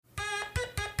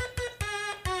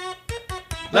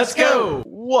Let's go!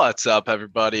 What's up,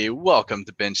 everybody? Welcome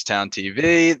to Bingetown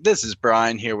TV. This is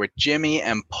Brian here with Jimmy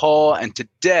and Paul, and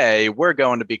today we're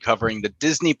going to be covering the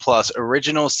Disney Plus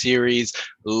original series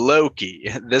Loki.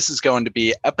 This is going to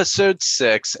be episode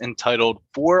 6, entitled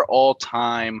For All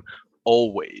Time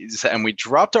Always. And we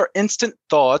dropped our instant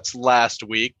thoughts last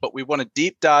week, but we want to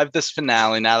deep dive this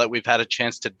finale now that we've had a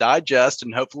chance to digest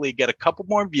and hopefully get a couple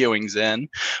more viewings in.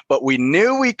 But we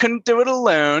knew we couldn't do it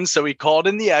alone, so we called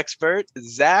in the expert.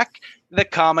 Zach, the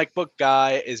comic book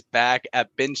guy, is back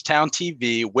at Bingetown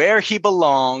TV, where he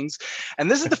belongs. And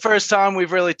this is the first time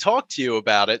we've really talked to you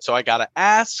about it, so I got to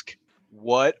ask,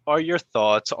 what are your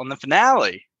thoughts on the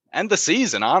finale and the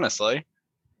season, honestly?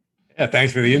 Yeah,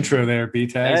 thanks for the intro there,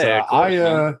 B-Tags. Hey,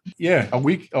 a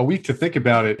week to think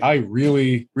about it. I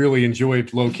really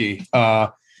enjoyed Loki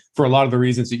for a lot of the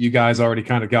reasons that you guys already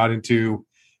kind of got into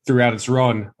throughout its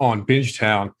run on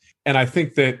Bingetown. And I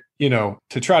think that,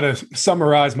 to try to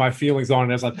summarize my feelings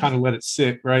on it as I kind of let it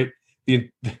sit, right?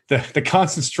 The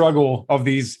constant struggle of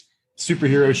these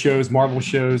superhero shows, Marvel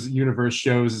shows, universe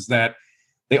shows is that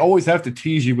they always have to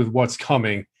tease you with what's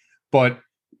coming, but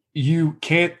you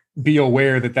can't be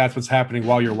aware that that's what's happening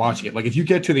while you're watching it. Like if you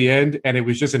get to the end and it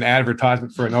was just an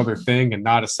advertisement for another thing and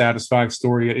not a satisfying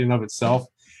story in and of itself,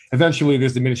 eventually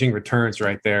there's diminishing returns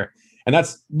right there. And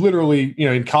that's literally,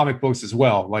 in comic books as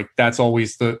well. Like that's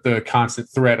always the constant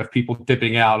threat of people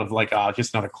dipping out of like,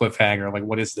 just another cliffhanger. Like,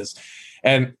 what is this?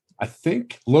 And I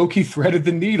think Loki threaded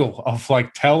the needle of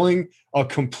like telling a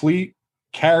complete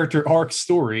character arc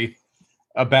story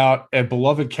about a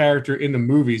beloved character in the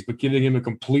movies, but giving him a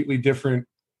completely different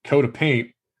coat of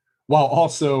paint, while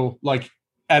also like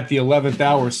at the 11th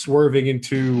hour swerving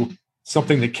into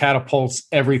something that catapults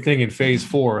everything in phase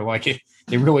 4. Like it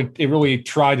really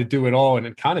tried to do it all, and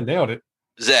it kind of nailed it.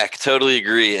 Zach, totally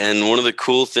agree. And one of the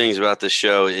cool things about this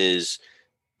show is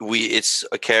it's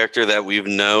a character that we've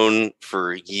known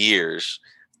for years.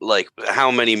 Like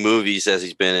how many movies has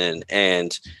he been in?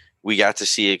 And we got to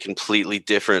see a completely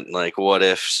different, like, what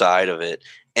if side of it.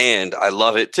 And I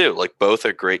love it too. Like both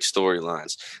are great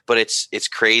storylines, but it's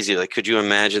crazy. Like, could you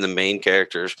imagine the main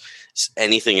characters,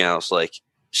 anything else, like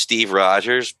Steve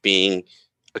Rogers being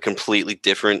a completely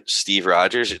different Steve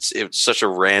Rogers? It's such a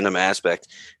random aspect.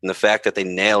 And the fact that they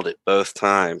nailed it both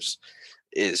times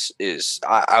is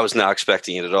I was not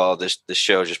expecting it at all. This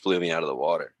show just blew me out of the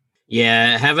water.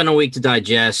 Yeah, having a week to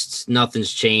digest,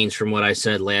 nothing's changed from what I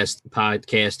said last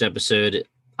podcast episode.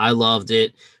 I loved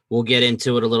it. We'll get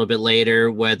into it a little bit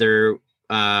later, whether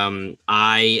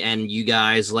I and you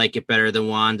guys like it better than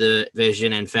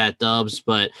WandaVision and Fat Dubs.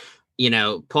 But,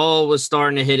 Paul was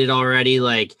starting to hit it already.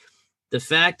 Like the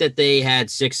fact that they had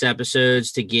 6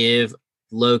 episodes to give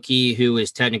Loki, who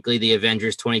is technically the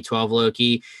Avengers 2012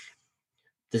 Loki,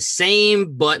 the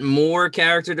same but more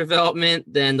character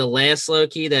development than the last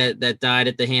Loki that died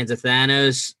at the hands of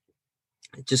Thanos.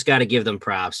 Just got to give them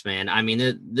props, man. I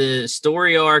mean, the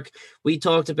story arc, we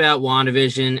talked about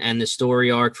WandaVision and the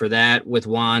story arc for that with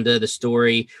Wanda, the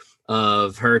story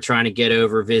of her trying to get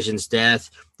over Vision's death,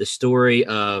 the story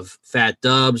of Fat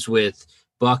Dubs with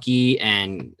Bucky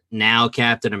and now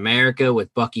Captain America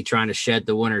with Bucky trying to shed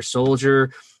the Winter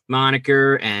Soldier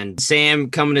moniker and Sam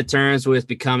coming to terms with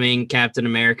becoming Captain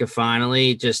America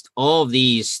finally. Just all of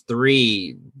these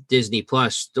 3 Disney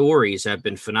Plus stories have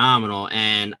been phenomenal,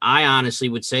 and I honestly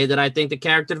would say that I think the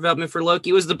character development for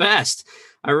Loki was the best.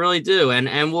 I really do,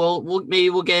 and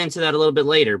we'll get into that a little bit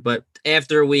later. But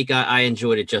after a week, I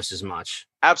enjoyed it just as much.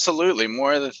 Absolutely,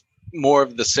 more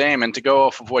of the same. And to go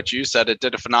off of what you said, it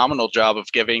did a phenomenal job of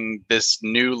giving this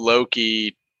new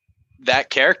Loki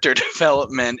that character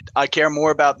development. I care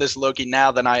more about this Loki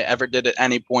now than I ever did at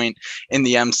any point in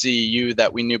the MCU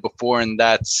that we knew before, and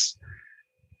that's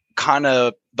kind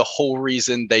of the whole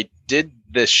reason they did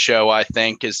this show, I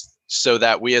think, is so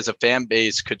that we as a fan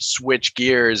base could switch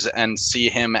gears and see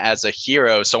him as a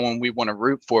hero, someone we want to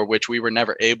root for, which we were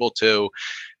never able to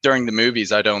during the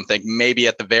movies, I don't think, maybe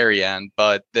at the very end.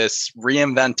 But this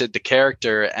reinvented the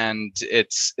character, and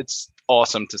it's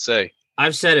awesome to see.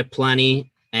 I've said it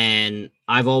plenty, and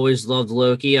I've always loved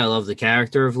Loki. I love the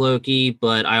character of Loki,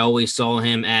 but I always saw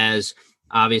him as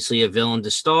obviously a villain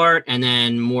to start, and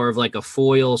then more of like a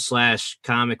foil /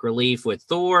 comic relief with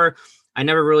Thor. I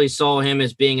never really saw him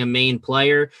as being a main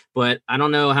player, but I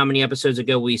don't know how many episodes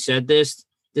ago we said this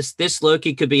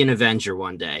Loki could be an Avenger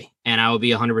one day, and I would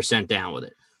be 100% down with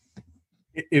it.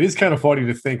 It is kind of funny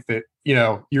to think that,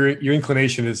 your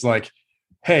inclination is like,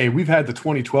 hey, we've had the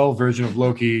 2012 version of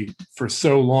Loki for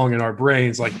so long in our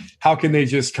brains. Like, how can they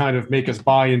just kind of make us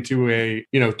buy into a,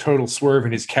 total swerve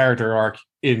in his character arc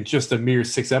in just a mere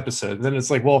 6 episodes? And then it's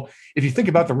like, well, if you think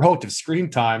about the relative screen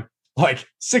time like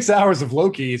 6 hours of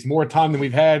Loki is more time than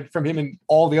we've had from him in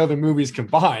all the other movies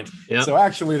combined. Yep. So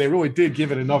actually, they really did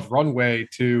give it enough runway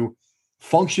to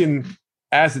function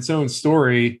as its own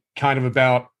story, kind of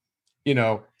about,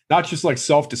 not just like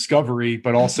self-discovery,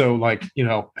 but also like,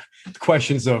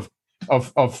 questions of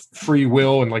free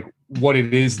will and like what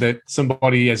it is that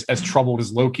somebody as troubled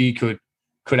as Loki could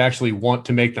actually want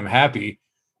to make them happy.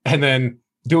 And then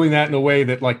doing that in a way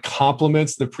that like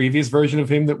complements the previous version of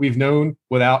him that we've known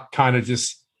without kind of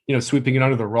just, sweeping it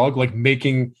under the rug, like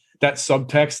making that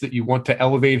subtext that you want to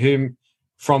elevate him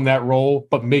from that role,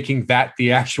 but making that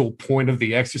the actual point of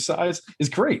the exercise is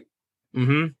great.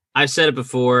 Mm-hmm. I've said it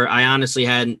before. I honestly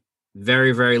had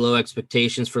very, very low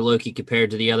expectations for Loki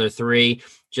compared to the other three,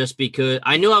 just because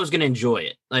I knew I was going to enjoy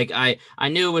it. Like I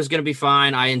knew it was going to be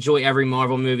fine. I enjoy every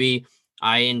Marvel movie.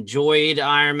 I enjoyed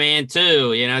Iron Man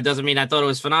 2. It doesn't mean I thought it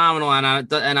was phenomenal,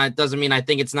 and it doesn't mean I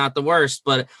think it's not the worst,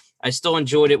 but I still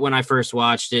enjoyed it when I first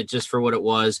watched it, just for what it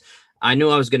was. I knew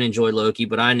I was going to enjoy Loki,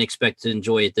 but I didn't expect to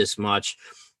enjoy it this much.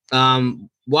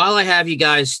 While I have you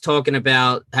guys talking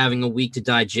about having a week to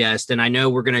digest, and I know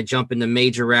we're going to jump into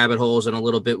major rabbit holes in a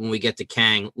little bit when we get to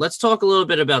Kang, let's talk a little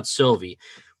bit about Sylvie.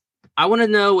 I want to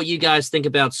know what you guys think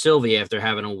about Sylvie after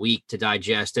having a week to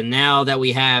digest. And now that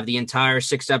we have the entire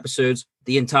 6 episodes,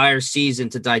 the entire season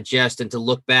to digest and to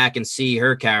look back and see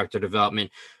her character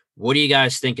development, what do you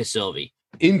guys think of Sylvie?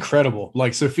 Incredible.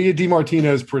 Like Sophia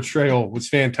DiMartino's portrayal was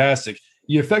fantastic.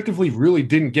 You effectively really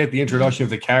didn't get the introduction of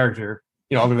the character,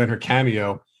 other than her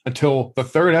cameo, until the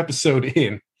 3rd episode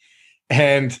in.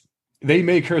 And they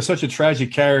make her such a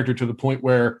tragic character to the point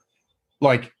where,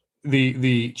 like,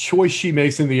 the choice she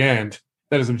makes in the end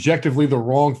that is objectively the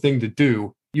wrong thing to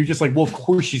do, you're just like, well, of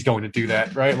course she's going to do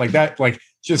that, right? Like that, like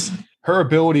just her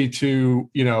ability to,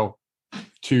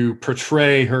 to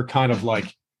portray her kind of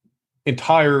like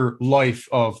entire life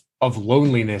of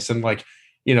loneliness and like,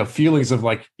 feelings of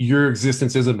like your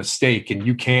existence is a mistake and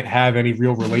you can't have any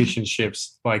real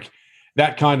relationships, like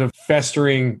that kind of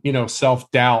festering,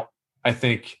 self-doubt, I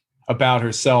think, about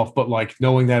herself, but like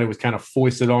knowing that it was kind of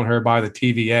foisted on her by the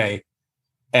TVA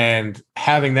and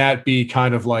having that be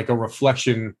kind of like a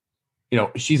reflection,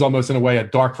 she's almost in a way a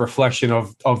dark reflection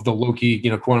of the Loki,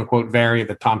 quote unquote variant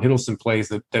that Tom Hiddleston plays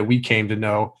that we came to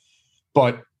know,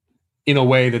 but in a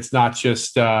way that's not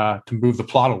just to move the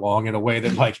plot along, in a way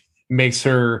that like makes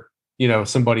her,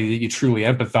 somebody that you truly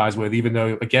empathize with, even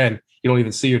though, again, you don't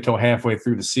even see her till halfway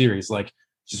through the series. Like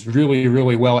just really,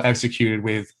 really well executed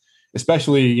with,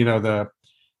 especially, the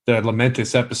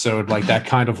Lamentis episode, like that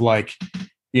kind of like,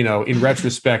 in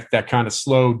retrospect, that kind of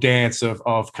slow dance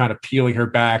of kind of peeling her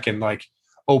back and like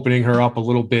opening her up a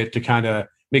little bit to kind of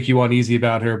make you uneasy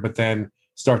about her, but then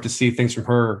start to see things from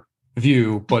her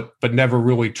view, but never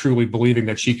really truly believing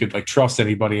that she could like trust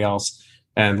anybody else.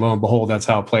 And lo and behold, that's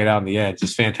how it played out in the end.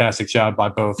 Just fantastic job by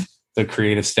both the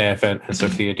creative staff and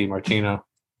Sophia DiMartino.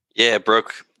 Yeah,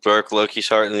 broke Loki's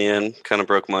heart in the end. Kind of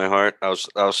broke my heart. I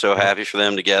was so happy for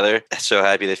them together. So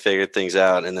happy they figured things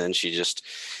out. And then she just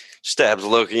stabs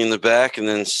Loki in the back and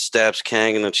then stabs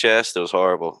Kang in the chest. It was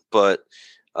horrible. But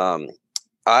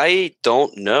I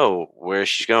don't know where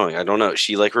she's going. I don't know.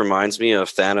 She like reminds me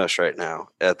of Thanos right now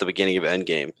at the beginning of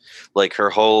Endgame. Like her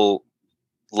whole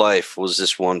life was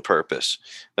this one purpose,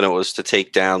 and it was to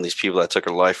take down these people that took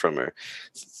her life from her.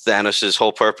 Thanos'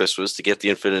 whole purpose was to get the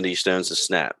Infinity Stones to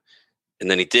snap.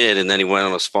 And then he did, and then he went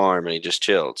on his farm and he just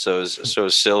chilled. So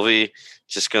is Sylvie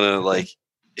just gonna like,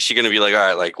 is she gonna be like, all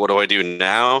right, like what do I do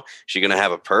now? Is she gonna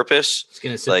have a purpose? She's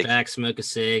gonna sit back, smoke a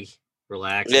cig,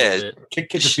 relax. Yeah,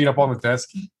 kick your feet up on the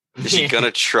desk. Is she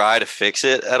gonna try to fix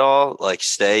it at all? Like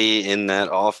stay in that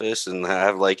office and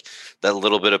have like that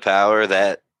little bit of power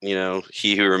that,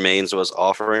 He Who Remains was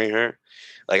offering her?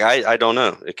 Like I don't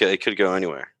know. It could go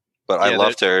anywhere. But yeah, I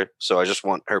loved her, so I just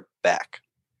want her back.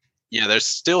 Yeah, there's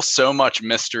still so much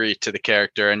mystery to the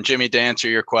character. And Jimmy, to answer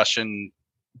your question,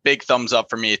 big thumbs up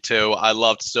for me too. I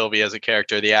loved Sylvie as a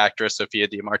character. The actress, Sophia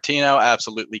DiMartino,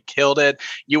 absolutely killed it.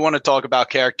 You want to talk about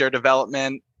character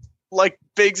development? Like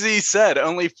Big Z said,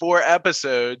 only 4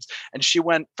 episodes. And she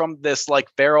went from this like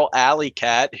feral alley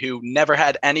cat who never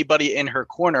had anybody in her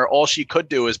corner. All she could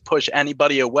do is push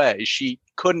anybody away. She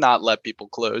could not let people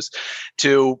close,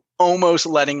 to almost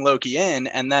letting Loki in.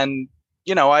 And then,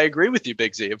 I agree with you,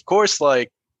 Big Z. Of course,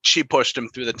 like she pushed him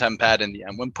through the tempad in the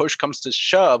end. When push comes to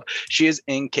shove, she is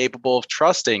incapable of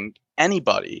trusting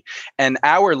anybody. And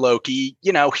our Loki,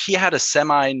 he had a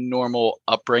semi-normal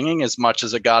upbringing, as much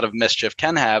as a god of mischief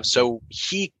can have. So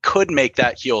he could make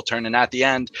that heel turn. And at the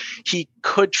end, he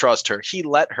could trust her. He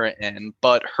let her in,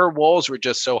 but her walls were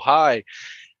just so high.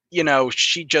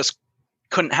 She just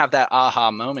couldn't have that aha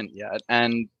moment yet.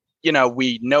 And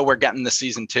we know we're getting the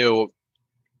season 2.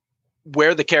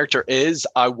 Where the character is,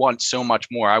 I want so much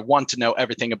more. I want to know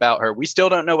everything about her. We still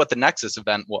don't know what the Nexus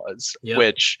event was,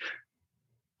 which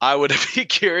I would be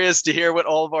curious to hear what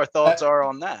all of our thoughts are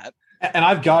on that. And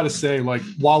I've got to say, like,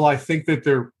 while I think that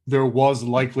there was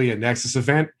likely a Nexus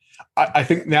event, I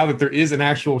think now that there is an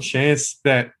actual chance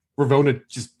that Ravonna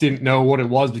just didn't know what it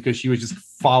was because she was just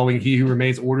following He Who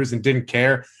Remains orders and didn't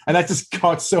care. And that just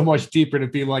cut so much deeper to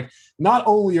be like, not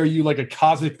only are you like a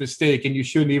cosmic mistake and you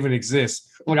shouldn't even exist,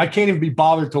 like I can't even be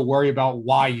bothered to worry about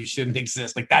why you shouldn't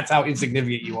exist. Like that's how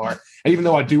insignificant you are. And even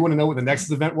though I do want to know what the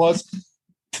Nexus event was,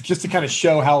 just to kind of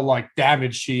show how like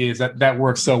damaged she is, that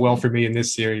works so well for me in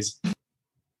this series.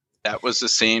 That was the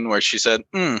scene where she said,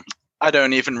 I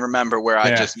don't even remember where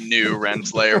I just knew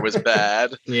Renslayer was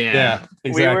bad. Yeah,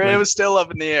 exactly. It was still up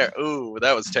in the air. Ooh,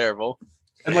 that was terrible.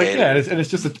 And like, it's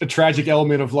just a tragic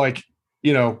element of like,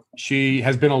 she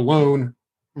has been alone,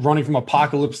 running from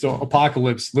apocalypse to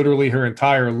apocalypse, literally her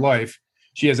entire life.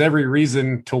 She has every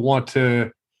reason to want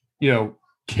to,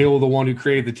 kill the one who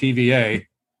created the TVA.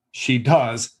 She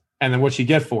does. And then what she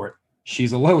get for it?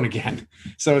 She's alone again.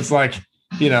 So it's like,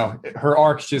 her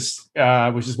arc just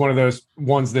was just one of those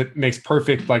ones that makes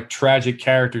perfect, like tragic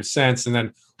character sense. And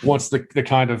then once the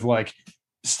kind of like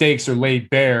stakes are laid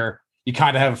bare, you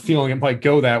kind of have a feeling it might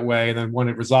go that way. And then when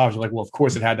it resolves, you're like, well, of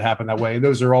course it had to happen that way. And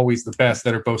those are always the best,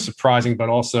 that are both surprising, but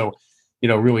also,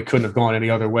 really couldn't have gone any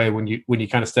other way when you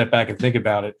kind of step back and think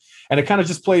about it. And it kind of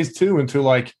just plays too into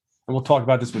like, and we'll talk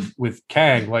about this with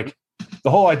Kang, like the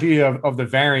whole idea of the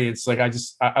variants. Like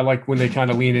I like when they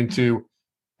kind of lean into,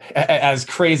 as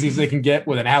crazy as they can get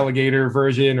with an alligator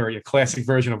version or a classic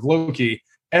version of Loki,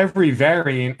 every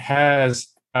variant has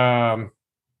some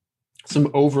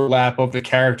overlap of the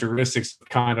characteristics,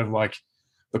 kind of like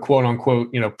the quote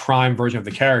unquote, prime version of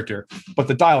the character, but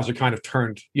the dials are kind of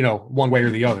turned, one way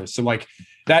or the other. So like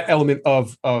that element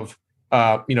of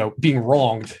being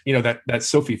wronged, that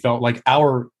Sophie felt, like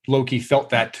our Loki felt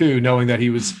that too, knowing that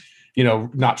he was,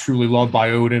 not truly loved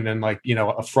by Odin and like,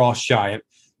 a frost giant.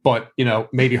 But,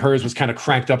 maybe hers was kind of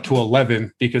cranked up to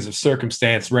 11 because of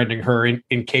circumstance, rendering her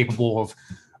incapable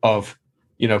of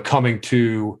coming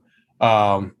to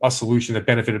a solution that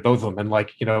benefited both of them. And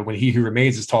like, when He Who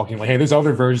Remains is talking like, hey, there's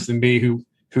other versions of me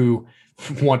who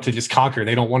want to just conquer.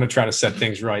 They don't want to try to set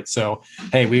things right. So,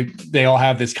 hey, they all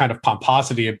have this kind of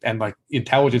pomposity and like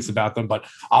intelligence about them, but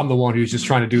I'm the one who's just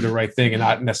trying to do the right thing and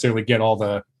not necessarily get all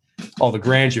the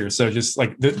grandeur. So just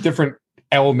like the different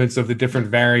elements of the different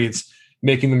variants,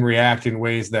 making them react in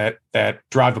ways that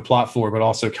drive the plot forward, but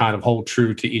also kind of hold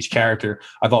true to each character,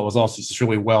 I thought was also just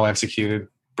really well executed.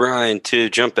 Brian, to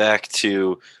jump back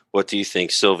to what do you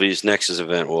think Sylvie's Nexus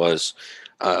event was?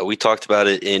 We talked about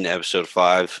it in episode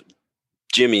 5.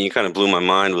 Jimmy, you kind of blew my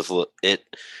mind with it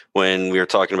when we were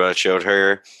talking about it. Showed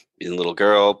her being a little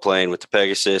girl playing with the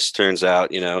Pegasus. Turns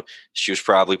out, she was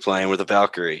probably playing with a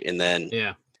Valkyrie. And then,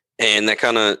 and that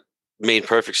kind of made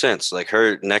perfect sense. Like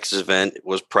her Nexus event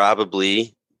was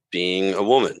probably being a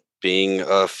woman, being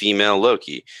a female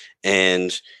Loki.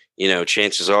 And,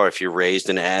 chances are if you're raised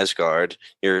in Asgard,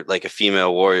 you're like a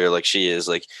female warrior like she is,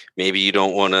 like maybe you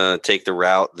don't want to take the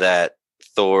route that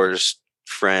Thor's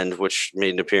friend, which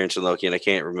made an appearance in Loki, and I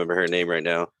can't remember her name right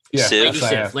now. Yeah, Lady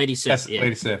Sif. Lady Sif,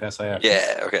 SIF.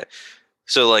 Yeah, okay.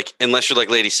 So like, unless you're like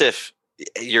Lady Sif,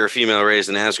 you're a female raised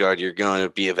in Asgard, you're going to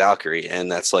be a Valkyrie,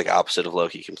 and that's like opposite of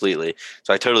Loki completely.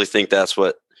 So I totally think that's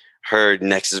what her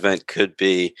next event could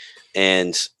be,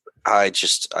 and I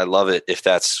love it if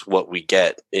that's what we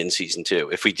get in season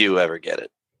 2, if we do ever get it.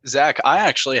 Zach, I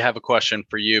actually have a question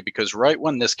for you, because right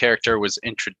when this character was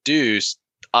introduced,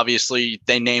 obviously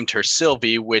they named her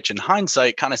Sylvie, which in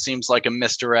hindsight kind of seems like a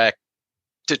misdirect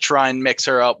to try and mix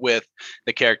her up with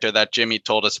the character that Jimmy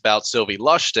told us about, Sylvie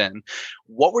Lushton.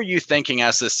 What were you thinking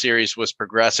as this series was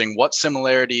progressing? What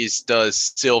similarities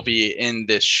does Sylvie in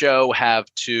this show have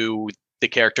to the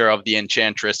character of the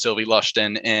Enchantress, Sylvie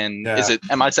Lushton? And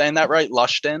am I saying that right?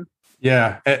 Lushton?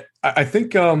 Yeah. I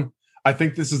think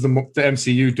this is the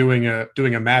MCU doing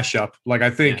a mashup. Like, I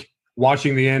think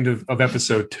watching the end of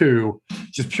episode 2,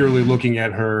 just purely looking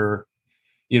at her,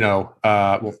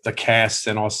 the cast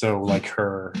and also like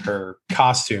her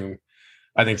costume,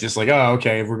 I think just like, oh,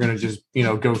 okay, if we're going to just,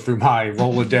 go through my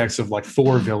Rolodex of like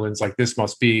Thor villains, like this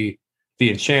must be the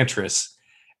Enchantress.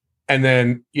 And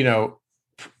then,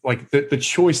 like the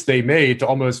choice they made to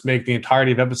almost make the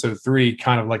entirety of episode 3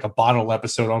 kind of like a bottle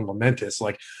episode on Lamentis.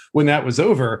 Like when that was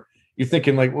over, you're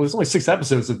thinking like, well, there's only 6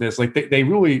 episodes of this. Like they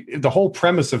really, the whole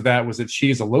premise of that was that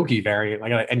she's a Loki variant.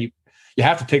 Like, and you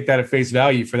have to take that at face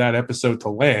value for that episode to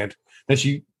land, that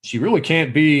she really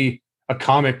can't be a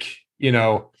comic,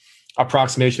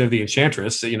 approximation of the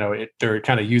Enchantress. They're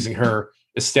kind of using her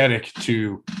aesthetic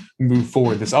to move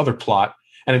forward this other plot.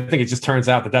 And I think it just turns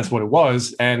out that that's what it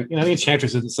was. And, the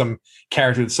Enchantress isn't some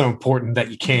character that's so important that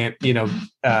you can't,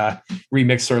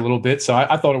 remix her a little bit. So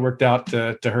I thought it worked out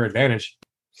to her advantage.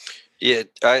 Yeah,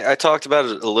 I talked about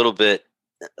it a little bit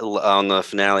on the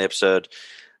finale episode.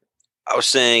 I was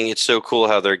saying it's so cool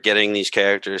how they're getting these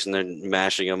characters and they're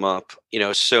mashing them up.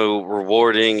 It's so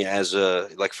rewarding as a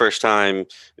first time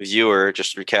viewer,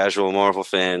 just a casual Marvel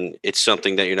fan. It's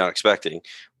something that you're not expecting.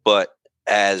 But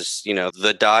as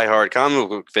the diehard comic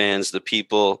book fans, the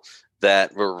people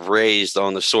that were raised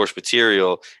on the source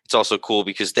material, it's also cool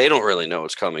because they don't really know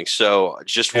what's coming. So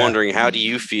just wondering, how do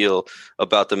you feel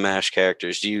about the MASH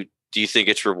characters? Do you think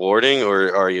it's rewarding,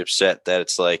 or are you upset that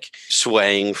it's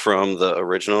swaying from the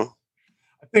original?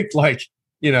 I think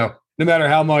no matter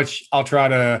how much I'll try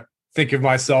to think of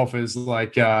myself as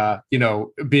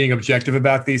being objective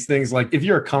about these things. If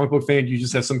you're a comic book fan, you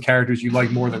just have some characters you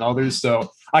like more than others.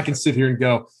 So I can sit here and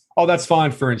go, oh, that's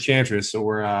fine for Enchantress,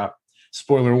 or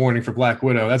spoiler warning for Black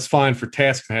Widow. That's fine for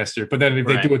Taskmaster. But then if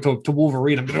they do it to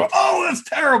Wolverine, I'm going to go, oh, that's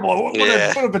terrible.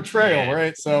 What a betrayal,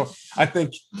 right? So I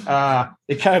think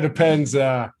it kind of depends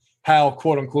how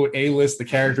quote unquote A-list the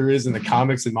character is in the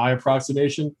comics, in my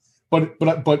approximation. But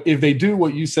if they do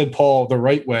what you said, Paul, the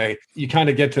right way, you kind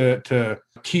of get to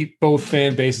keep both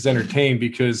fan bases entertained,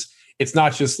 because it's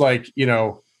not just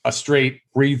a straight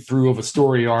read through of a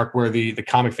story arc where the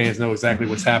comic fans know exactly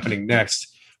what's happening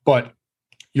next. But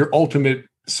your ultimate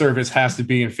service has to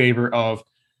be in favor of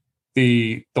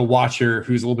the watcher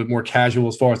who's a little bit more casual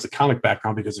as far as the comic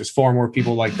background, because there's far more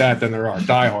people like that than there are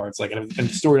diehards. And if the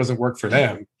story doesn't work for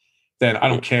them, then I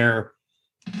don't care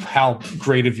how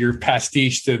great of your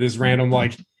pastiche to this random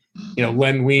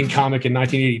Len Wein comic in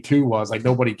 1982 was.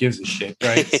 Nobody gives a shit,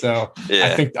 right? So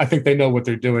I think they know what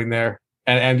they're doing there,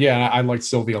 and I like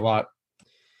Sylvie a lot.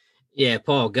 Yeah,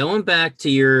 Paul, going back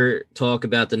to your talk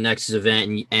about the Nexus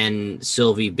event and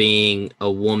Sylvie being a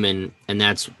woman, and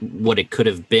that's what it could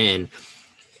have been.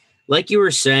 Like you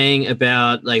were saying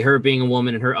about her being a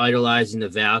woman and her idolizing the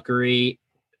Valkyrie,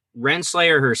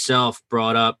 Renslayer herself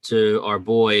brought up to our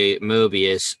boy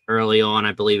Mobius early on,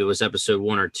 I believe it was episode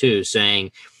 1 or 2,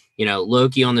 saying,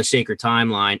 Loki on the Sacred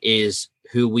Timeline is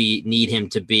who we need him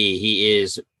to be. He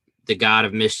is the god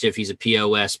of mischief. He's a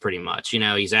POS pretty much.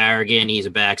 He's arrogant. He's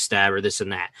a backstabber, this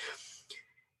and that.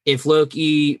 If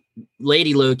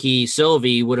Lady Loki,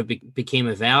 Sylvie would have became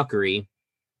a Valkyrie,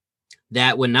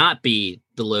 that would not be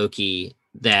the Loki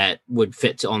that would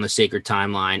fit on the Sacred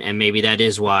Timeline, and maybe that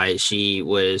is why she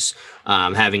was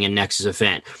having a Nexus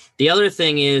event. The other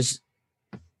thing is,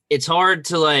 it's hard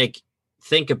to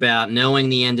think about knowing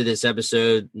the end of this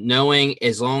episode, knowing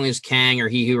as long as Kang or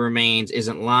He Who Remains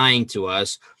isn't lying to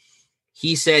us.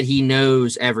 He said he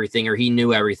knows everything, or he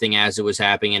knew everything as it was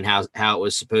happening and how it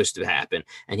was supposed to happen.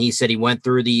 And he said he went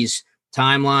through these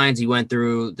timelines. He went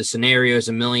through the scenarios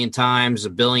 1,000,000 times,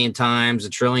 1,000,000,000 times,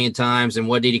 1,000,000,000,000 times. And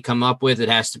what did he come up with? It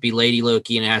has to be Lady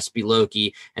Loki, and it has to be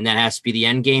Loki, and that has to be the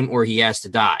end game, or he has to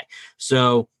die.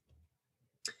 So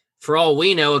for all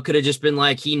we know, it could have just been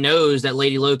he knows that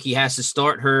Lady Loki has to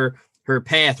start her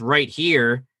path right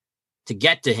here to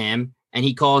get to him. And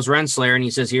he calls Renslayer and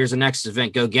he says, here's the next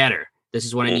event. Go get her. This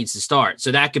is when it needs to start.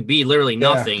 So that could be literally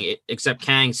nothing except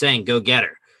Kang saying, go get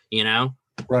her,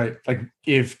 Right.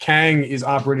 If Kang is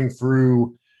operating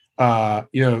through,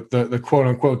 the quote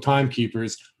unquote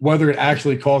timekeepers, whether it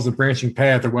actually calls a branching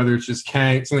path or whether it's just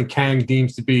something Kang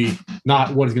deems to be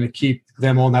not what is going to keep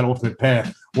them on that ultimate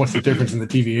path, what's the difference in the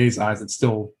TVA's eyes? It's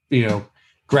still,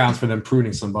 grounds for them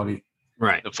pruning somebody.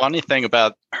 Right. The funny thing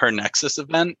about her Nexus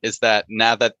event is that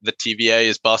now that the TVA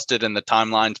is busted and the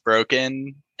timeline's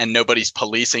broken and nobody's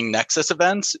policing Nexus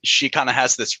events, she kind of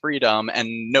has this freedom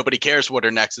and nobody cares what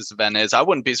her Nexus event is. I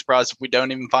wouldn't be surprised if we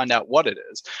don't even find out what it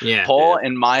is. Yeah. Paul,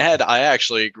 in my head, I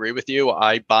actually agree with you.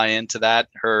 I buy into that.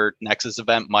 Her Nexus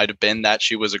event might have been that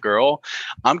she was a girl.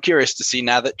 I'm curious to see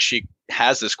now that she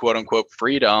has this quote unquote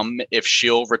freedom, if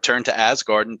she'll return to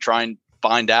Asgard and try and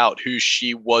find out who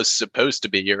she was supposed to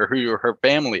be or who her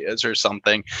family is or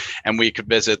something, and we could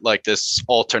visit this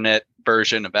alternate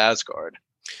version of Asgard.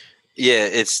 Yeah,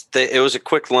 it was a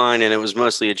quick line and it was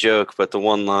mostly a joke, but the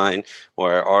one line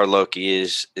where our Loki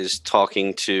is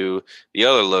talking to the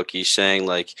other Loki saying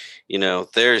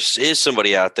there is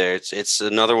somebody out there. It's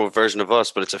another version of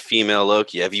us, but it's a female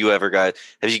Loki. Have you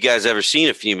guys ever seen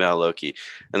a female Loki?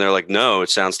 And they're like, no, it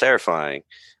sounds terrifying.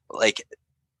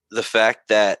 The fact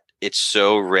that it's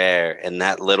so rare, and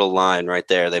that little line right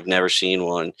there, they've never seen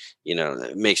one,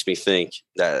 it makes me think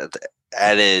that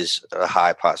is a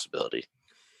high possibility.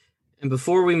 And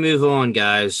before we move on,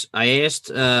 guys, I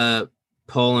asked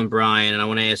Paul and Brian, and I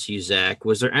want to ask you, Zach,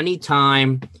 was there any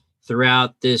time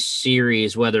throughout this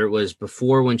series, whether it was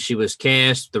before when she was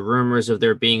cast, the rumors of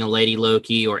there being a Lady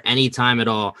Loki, or any time at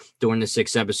all during the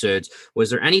 6 episodes, was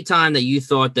there any time that you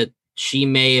thought that she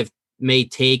may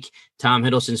take Tom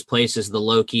Hiddleston's place as the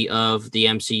Loki of the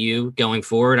MCU going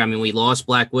forward? I mean, we lost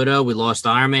Black Widow, we lost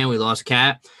Iron Man, we lost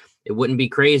Cap. It wouldn't be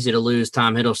crazy to lose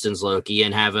Tom Hiddleston's Loki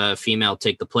and have a female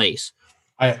take the place.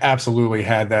 I absolutely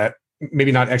had that,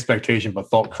 maybe not expectation,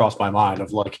 but thought crossed my mind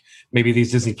of like, maybe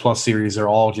these Disney Plus series are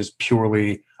all just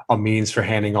purely a means for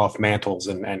handing off mantles.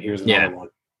 And here's another one.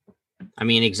 I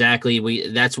mean, exactly.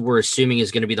 That's what we're assuming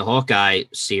is going to be the Hawkeye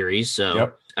series. So,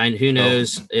 yep. And who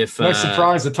knows if I'm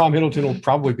surprised that Tom Hiddleston will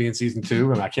probably be in season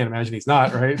 2. And I can't imagine he's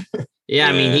not, right? Yeah,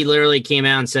 I mean, he literally came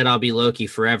out and said, I'll be Loki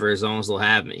forever as long as they'll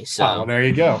have me. So, well, there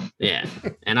you go. Yeah,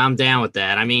 and I'm down with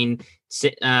that. I mean,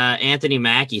 Anthony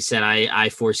Mackie said, I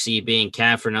foresee being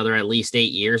Cap for another at least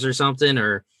 8 years or something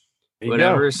or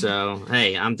whatever. So,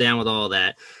 hey, I'm down with all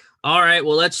that. All right,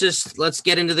 well, let's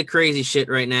get into the crazy shit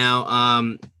right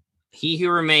now. He Who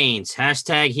Remains,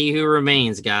 hashtag He Who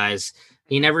Remains, guys.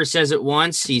 He never says it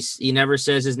once. He never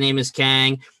says his name is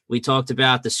Kang. We talked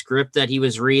about the script that he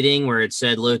was reading where it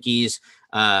said Loki's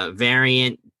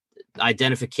variant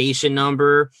identification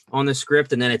number on the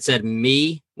script, and then it said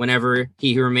me whenever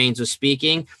He Who Remains was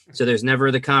speaking. So there's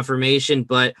never the confirmation,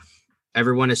 but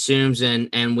everyone assumes,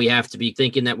 and we have to be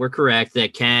thinking that we're correct,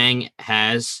 that Kang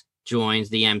has joined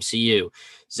the MCU.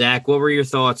 Zach, what were your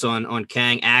thoughts on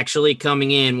Kang actually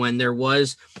coming in when there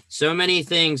was so many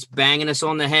things banging us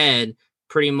on the head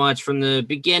pretty much from the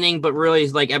beginning, but really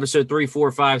like episode 3,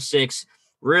 4, 5, 6,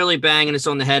 really banging us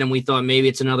on the head, and we thought maybe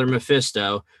it's another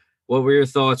Mephisto. What were your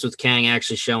thoughts with Kang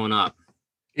actually showing up?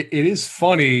 It is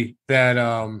funny that,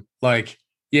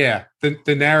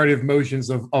 the narrative motions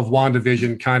of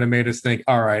WandaVision kind of made us think,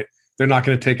 all right, they're not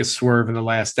going to take a swerve in the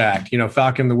last act. You know,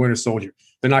 Falcon the Winter Soldier,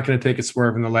 they're not going to take a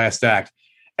swerve in the last act.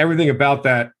 Everything about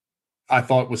that I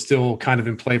thought was still kind of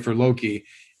in play for Loki,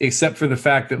 except for the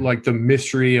fact that like the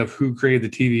mystery of who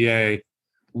created the TVA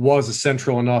was a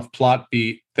central enough plot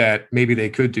beat that maybe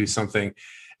they could do something.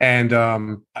 And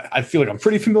I feel like I'm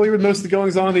pretty familiar with most of the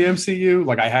goings on in the MCU.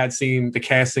 Like I had seen the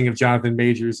casting of Jonathan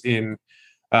Majors in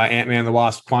Ant-Man and the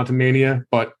Wasp: Quantumania,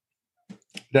 but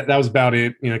that was about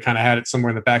it. You know, kind of had it somewhere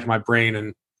in the back of my brain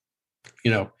and, you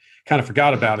know, kind of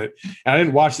forgot about it. And I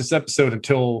didn't watch this episode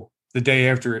until the day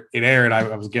after it aired.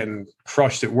 I was getting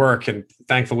crushed at work, and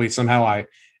thankfully somehow I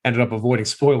ended up avoiding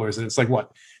spoilers. And it's like,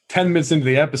 10 minutes into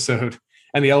the episode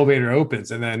and the elevator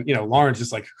opens, and then, you know, Lauren's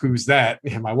just like, who's that?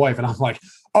 And my wife, and I'm like,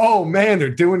 oh man, they're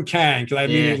doing Kang. Cause I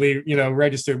immediately, you know,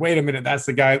 registered, wait a minute, that's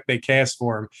the guy they cast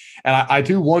for him. And I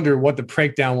do wonder what the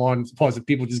breakdown was of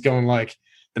people just going like,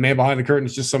 the man behind the curtain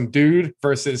is just some dude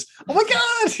versus, oh my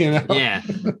God, you know? Yeah.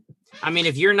 I mean,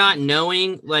 if you're not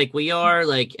knowing, like we are,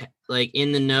 like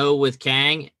in the know with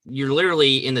Kang, you're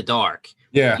literally in the dark.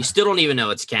 Yeah. You still don't even know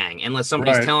it's Kang unless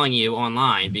somebody's telling you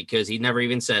online, because he never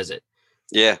even says it.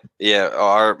 Yeah.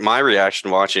 My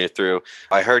reaction watching it through,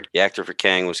 I heard the actor for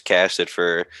Kang was casted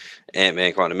for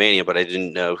Ant-Man Quantumania, but I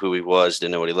didn't know who he was,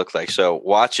 didn't know what he looked like. So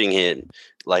watching him,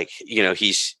 like, you know,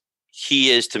 he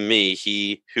is to me,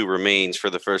 He Who Remains for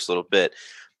the first little bit.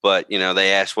 But, you know,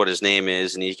 they asked what his name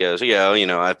is, and he goes, yeah, you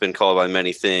know, I've been called by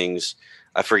many things.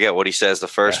 I forget what he says the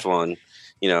first one.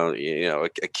 You know,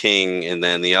 a king, and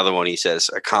then the other one he says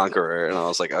a conqueror, and I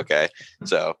was like, okay,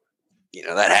 so you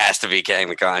know that has to be Kang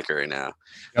the Conqueror now.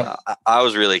 Yep. I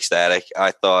was really ecstatic.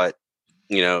 I thought,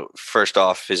 you know, first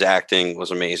off, his acting was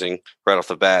amazing right off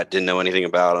the bat. Didn't know anything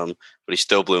about him, but he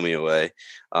still blew me away.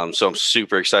 So I'm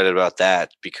super excited about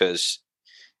that, because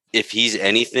if he's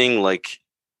anything like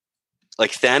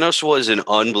Thanos was an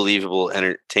unbelievably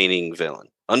entertaining villain.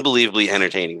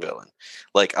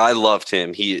 Like I loved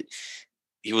him. He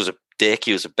was a dick.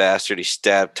 He was a bastard. He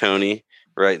stabbed Tony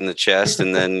right in the chest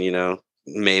and then, you know,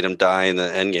 made him die in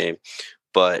the end game.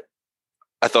 But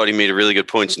I thought he made a really good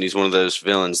point, and he's one of those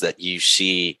villains that you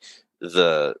see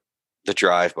the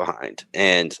drive behind.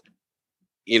 And,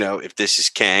 you know, if this is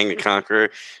Kang the Conqueror,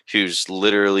 who's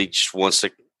literally just wants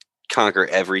to conquer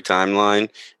every timeline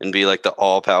and be like the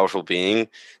all-powerful being,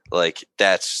 like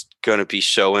that's going to be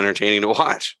so entertaining to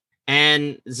watch.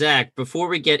 And Zach, before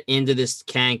we get into this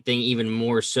Kang thing even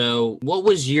more so, what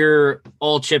was your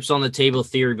all chips on the table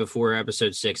theory before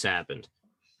episode 6 happened?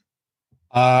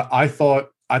 I thought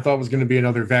it was going to be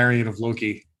another variant of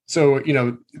Loki. So, you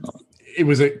know, it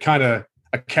was a kind of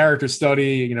a character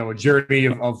study, you know, a journey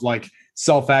of like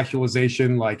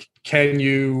self-actualization. Like, can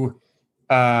you,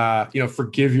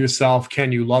 forgive yourself?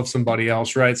 Can you love somebody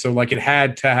else? Right. So like it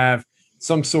had to have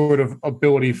some sort of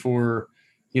ability for,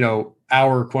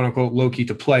 our quote unquote Loki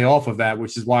to play off of that,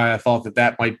 which is why I thought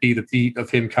that might be the beat of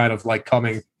him kind of like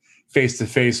coming face to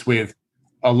face with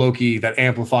a Loki that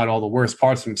amplified all the worst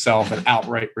parts of himself and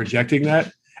outright rejecting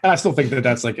that. And I still think that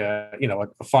that's like a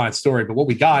fine story. But what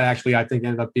we got actually, I think,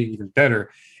 ended up being even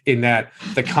better in that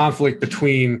the conflict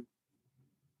between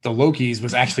the Lokis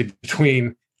was actually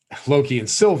between Loki and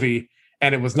Sylvie.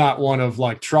 And it was not one of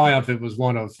like triumph. It was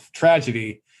one of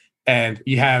tragedy. And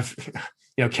you have,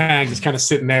 Kang just kind of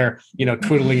sitting there,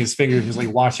 twiddling his fingers, just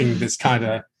like watching this kind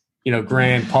of,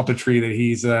 grand puppetry that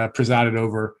he's presided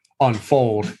over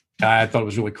unfold. I thought it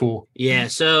was really cool. Yeah.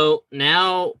 So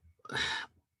now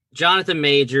Jonathan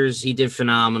Majors, he did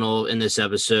phenomenal in this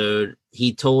episode.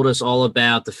 He told us all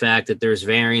about the fact that there's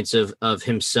variants of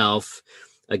himself.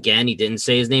 Again, he didn't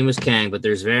say his name was Kang, but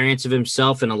there's variants of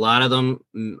himself, and a lot of them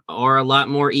are a lot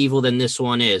more evil than this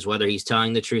one is, whether he's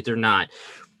telling the truth or not.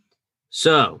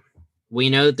 So we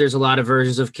know that there's a lot of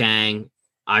versions of Kang.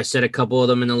 I said a couple of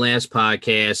them in the last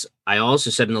podcast. I also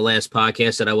said in the last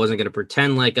podcast that I wasn't going to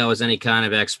pretend like I was any kind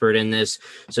of expert in this.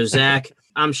 So, Zach,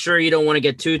 I'm sure you don't want to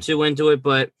get too into it,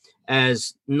 but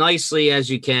as nicely as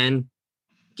you can,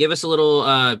 give us a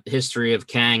little history of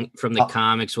Kang from the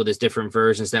comics with his different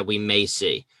versions that we may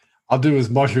see. I'll do as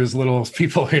much or as little as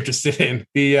people are interested in.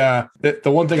 The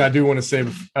one thing I do want to say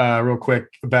real quick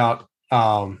about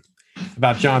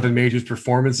Jonathan Majors'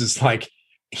 performance is like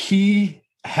he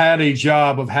had a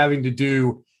job of having to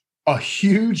do a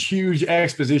huge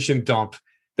exposition dump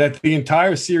that the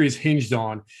entire series hinged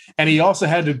on. And he also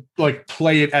had to like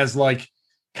play it as like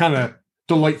kind of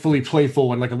delightfully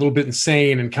playful and like a little bit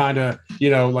insane and kind of,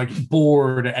 like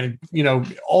bored and,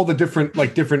 all the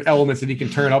different elements that he can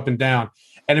turn up and down.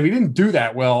 And if he didn't do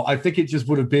that well, I think it just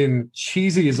would have been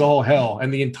cheesy as all hell.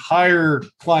 And the entire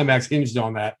climax hinged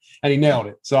on that. And he nailed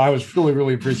it. So I was really,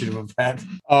 really appreciative of that.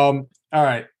 All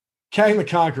right. Kang the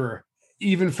Conqueror,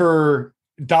 even for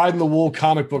dyed-in-the-wool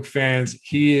comic book fans,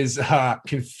 he is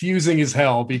confusing as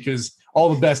hell because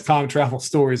all the best time travel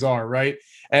stories are, right?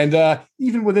 And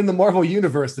even within the Marvel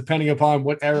universe, depending upon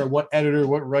what era, what editor,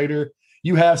 what writer,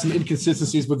 you have some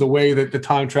inconsistencies with the way that the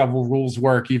time travel rules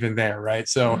work even there, right?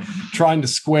 So trying to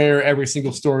square every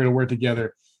single story to work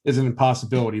together is an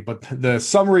impossibility. But the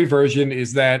summary version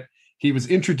is that he was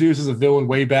introduced as a villain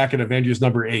way back in Avengers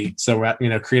 #8.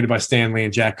 So, created by Stan Lee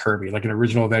and Jack Kirby, like an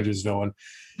original Avengers villain.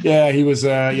 Yeah, he was,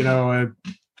 a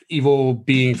evil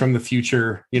being from the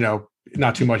future,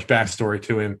 not too much backstory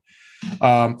to him.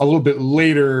 A little bit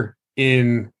later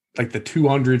in like the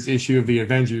 200s issue of the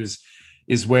Avengers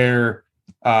is where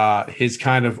his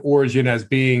kind of origin as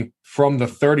being from the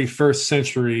 31st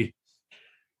century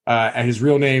and his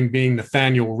real name being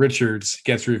Nathaniel Richards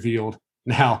gets revealed.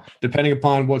 Now, depending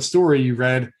upon what story you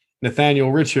read,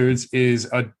 Nathaniel Richards is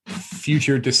a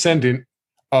future descendant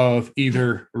of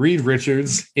either Reed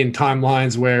Richards in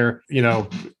timelines where,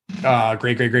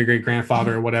 great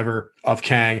grandfather or whatever of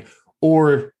Kang,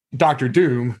 or Doctor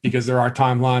Doom, because there are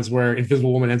timelines where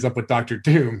Invisible Woman ends up with Doctor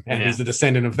Doom and is the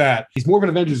descendant of that. He's more of an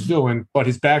Avengers villain, but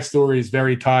his backstory is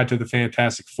very tied to the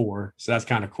Fantastic Four. So that's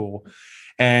kind of cool.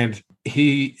 And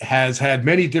he has had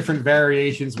many different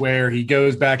variations where he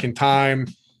goes back in time.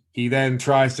 He then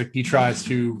tries to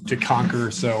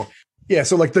conquer. So yeah.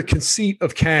 So like the conceit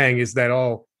of Kang is that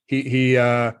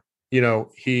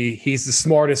he's the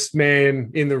smartest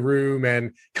man in the room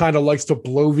and kind of likes to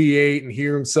bloviate and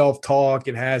hear himself talk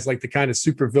and has like the kind of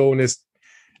super villainous,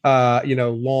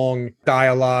 long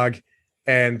dialogue.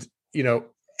 And,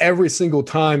 every single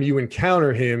time you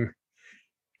encounter him,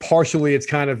 partially it's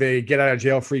kind of a get out of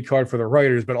jail free card for the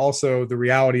writers, but also the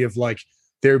reality of like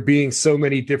there being so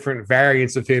many different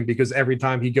variants of him, because every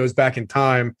time he goes back in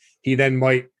time, he then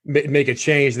might make a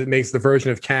change that makes the version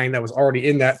of Kang that was already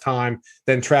in that time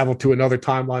then travel to another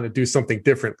timeline and do something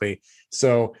differently.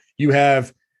 So you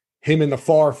have him in the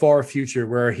far, far future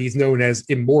where he's known as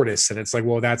Immortus. And it's like,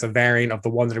 well, that's a variant of the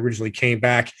one that originally came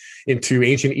back into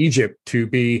ancient Egypt to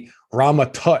be Rama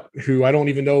Tut, who I don't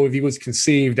even know if he was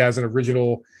conceived as an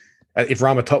original, if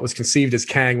Rama Tut was conceived as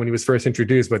Kang when he was first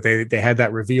introduced, but they had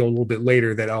that reveal a little bit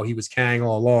later that, he was Kang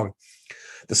all along.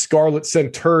 The Scarlet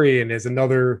Centurion is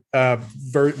another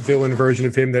villain version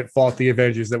of him that fought the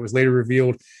Avengers that was later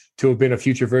revealed to have been a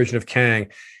future version of Kang.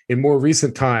 In more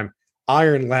recent time,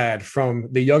 Iron Lad from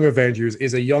the Young Avengers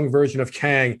is a young version of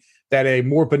Kang that a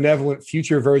more benevolent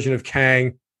future version of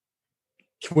Kang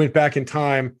went back in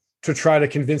time to try to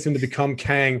convince him to become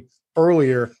Kang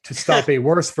earlier to stop a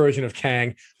worse version of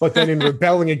Kang. But then in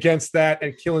rebelling against that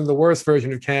and killing the worst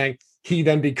version of Kang, he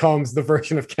then becomes the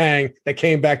version of Kang that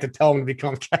came back to tell him to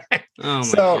become Kang. Oh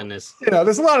my goodness.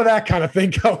 There's a lot of that kind of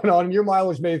thing going on, and your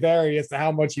mileage may vary as to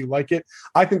how much you like it.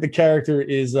 I think the character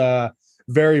is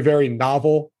very, very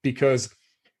novel, because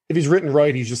if he's written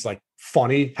right, he's just like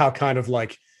funny, how kind of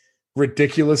like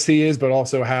ridiculous he is, but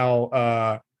also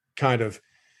how kind of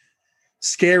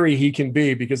scary he can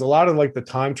be, because a lot of like the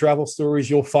time travel stories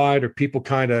you'll find are people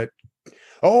kind of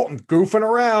I'm goofing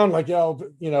around, like,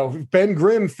 Ben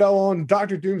Grimm fell on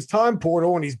Dr. Doom's time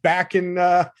portal and he's back in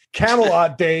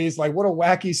Camelot days. Like, what a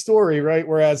wacky story, right?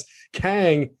 Whereas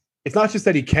Kang, it's not just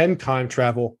that he can time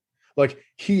travel, like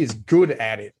he is good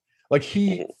at it. Like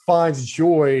he finds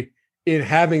joy in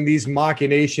having these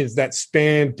machinations that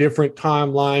span different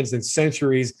timelines and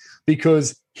centuries,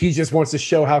 because he just wants to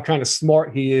show how kind of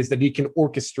smart he is, that he can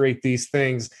orchestrate these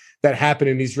things that happen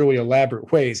in these really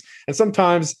elaborate ways. And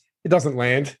sometimes it doesn't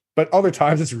land, but other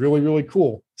times it's really, really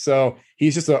cool. So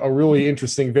he's just a really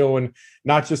interesting villain,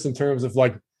 not just in terms of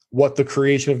like what the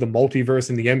creation of the multiverse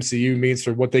and the MCU means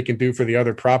for what they can do for the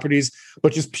other properties,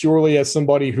 but just purely as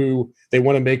somebody who they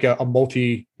want to make a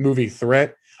multi-movie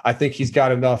threat. I think he's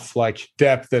got enough like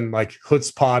depth and like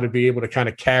chutzpah to be able to kind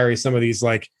of carry some of these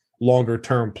like longer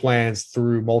term plans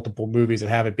through multiple movies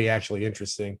and have it be actually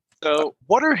interesting. So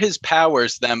what are his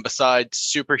powers then besides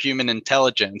superhuman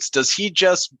intelligence? Does he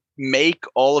just make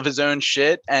all of his own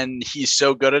shit and he's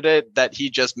so good at it that he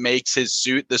just makes his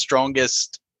suit the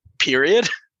strongest, period?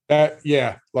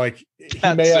 Like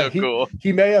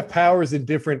he may have powers in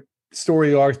different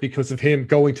story arcs because of him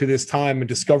going to this time and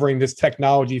discovering this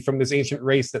technology from this ancient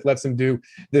race that lets him do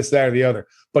this, that, or the other.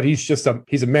 But he's just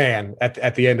he's a man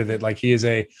at the end of it. Like he is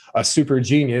a super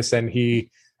genius, and he,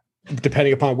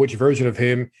 depending upon which version of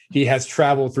him, he has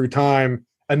traveled through time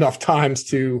enough times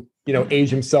to, age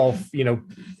himself,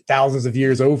 thousands of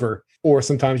years over. Or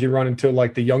sometimes you run into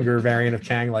like the younger variant of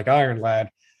Kang, like Iron Lad.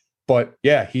 But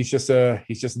yeah, he's just a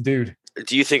dude.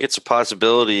 Do you think it's a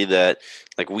possibility that,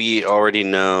 like, we already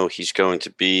know he's going to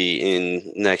be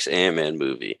in next Ant-Man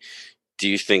movie? Do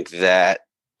you think that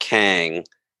Kang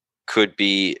could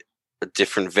be a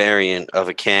different variant of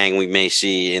a Kang we may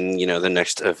see in, the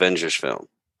next Avengers film?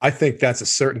 I think that's a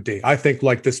certainty. I think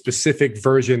like the specific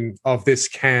version of this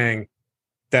Kang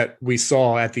that we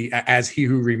saw as He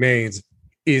Who Remains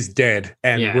is dead.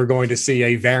 And we're going to see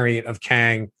a variant of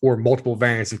Kang or multiple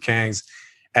variants of Kangs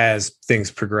as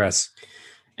things progress.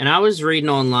 And I was reading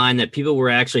online that people were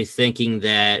actually thinking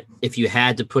that if you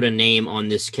had to put a name on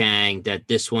this Kang, that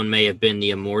this one may have been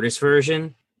the Immortus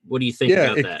version. What do you think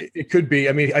about that? It could be.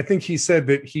 I mean, I think he said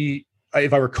that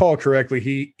if I recall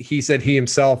correctly, he said he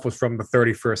himself was from the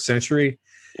 31st century.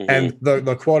 Mm-hmm. And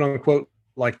the quote unquote,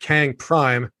 like Kang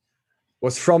Prime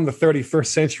was from the 31st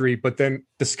century, but then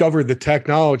discovered the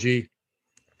technology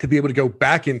to be able to go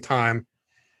back in time.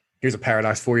 Here's a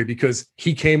paradox for you, because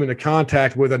he came into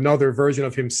contact with another version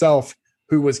of himself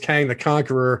who was Kang the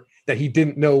Conqueror that he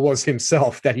didn't know was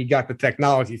himself, that he got the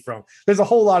technology from. There's a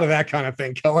whole lot of that kind of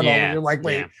thing going on. And you're like,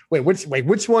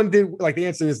 which one did? Like, the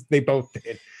answer is they both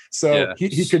did. So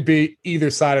he could be either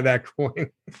side of that coin.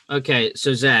 Okay,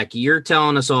 so Zach, you're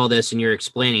telling us all this and you're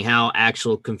explaining how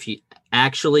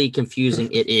actually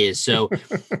confusing it is. So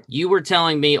you were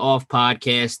telling me off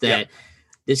podcast that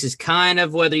this is kind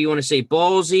of, whether you want to say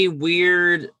ballsy,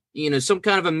 weird, some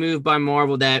kind of a move by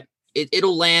Marvel that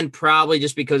it'll land probably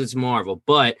just because it's Marvel.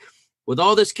 But with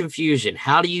all this confusion,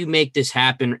 how do you make this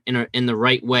happen in the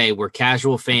right way where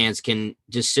casual fans can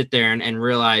just sit there and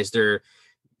realize they're,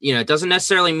 it doesn't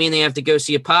necessarily mean they have to go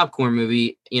see a popcorn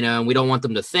movie, and we don't want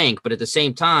them to think, but at the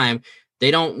same time,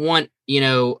 they don't want,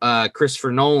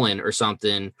 Christopher Nolan or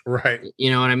something. Right.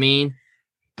 You know what I mean?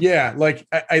 Yeah. Like,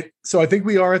 so I think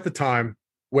we are at the time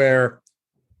where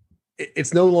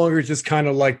it's no longer just kind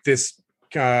of like this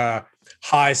high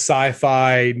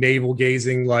sci-fi, navel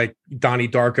gazing, like Donnie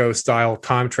Darko style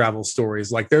time travel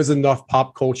stories. Like, there's enough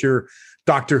pop culture,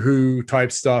 Doctor Who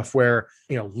type stuff where,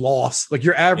 Lost, like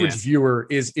your average viewer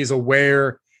is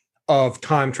aware of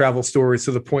time travel stories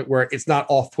to the point where it's not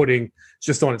off-putting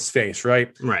just on its face.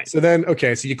 Right. So then,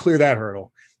 okay, so you clear that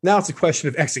hurdle. Now it's a question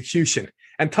of execution,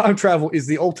 and time travel is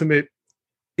the ultimate.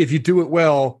 If you do it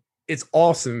well, it's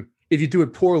awesome. If you do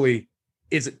it poorly,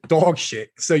 it's dog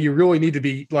shit. So you really need to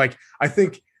be like, I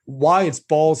think why it's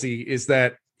ballsy is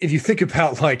that if you think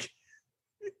about like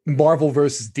Marvel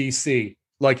versus DC,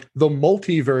 like the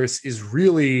multiverse is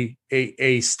really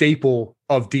a staple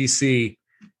of DC.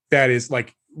 That is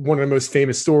like one of the most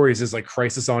famous stories is like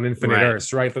Crisis on Infinite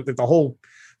Earths, right? The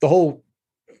whole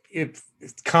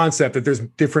concept that there's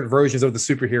different versions of the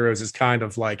superheroes is kind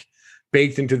of like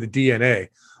baked into the DNA.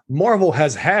 Marvel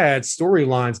has had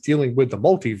storylines dealing with the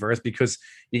multiverse because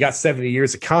you got 70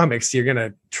 years of comics. You're going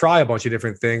to try a bunch of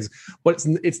different things, but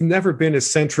it's never been as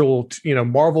central to,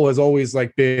 Marvel has always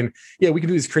like been, yeah, we can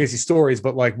do these crazy stories,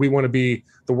 but like we want to be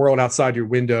the world outside your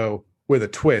window with a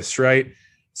twist, right?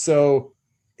 So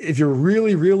if you're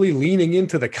really, really leaning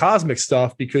into the cosmic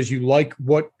stuff because you like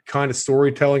what kind of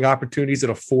storytelling opportunities it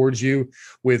affords you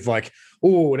with like,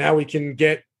 oh, now we can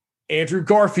get Andrew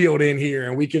Garfield in here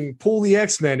and we can pull the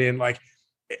X-Men in. Like,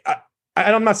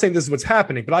 I'm not saying this is what's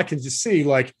happening, but I can just see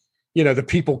like, the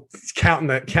people counting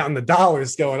the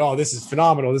dollars going, oh, this is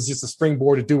phenomenal. This is just a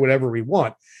springboard to do whatever we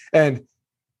want. And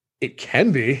it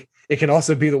can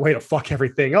also be the way to fuck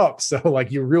everything up. So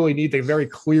like, you really need to very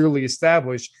clearly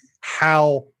establish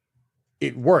how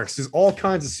it works. There's all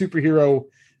kinds of superhero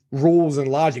rules and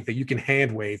logic that you can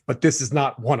hand wave, but this is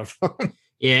not one of them.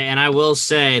 Yeah, and I will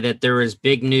say that there is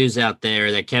big news out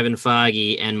there that Kevin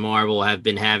Feige and Marvel have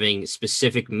been having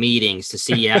specific meetings to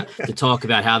see to talk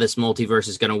about how this multiverse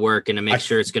is going to work and to make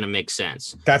sure it's going to make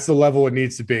sense. That's the level it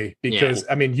needs to be because,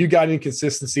 I mean, you got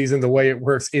inconsistencies in the way it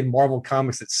works in Marvel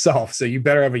Comics itself. So you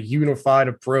better have a unified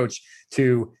approach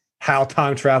to how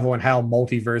time travel and how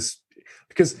multiverse,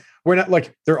 because we're not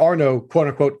like there are no quote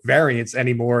unquote variants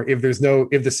anymore. If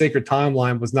the sacred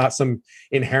timeline was not some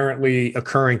inherently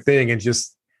occurring thing and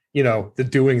just, the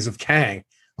doings of Kang,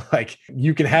 like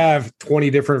you can have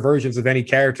 20 different versions of any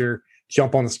character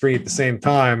jump on the screen at the same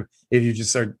time. If you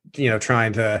just are,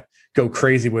 trying to go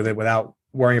crazy with it without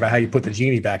worrying about how you put the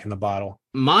genie back in the bottle.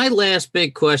 My last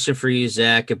big question for you,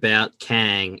 Zach, about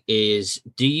Kang is,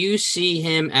 do you see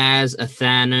him as a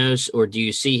Thanos or do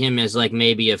you see him as like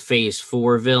maybe a phase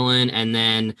 4 villain and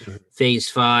then phase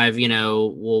 5,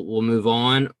 we'll move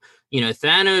on?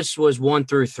 Thanos was 1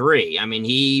 through 3. I mean,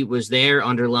 he was there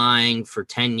underlying for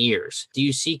 10 years. Do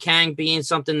you see Kang being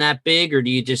something that big or do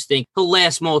you just think he'll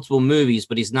last multiple movies,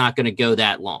 but he's not going to go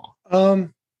that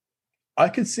long? I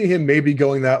could see him maybe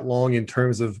going that long in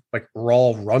terms of like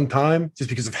raw runtime, just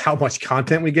because of how much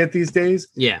content we get these days.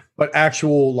 Yeah. But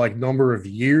actual like number of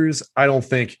years, I don't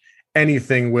think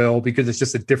anything will, because it's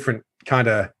just a different kind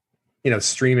of,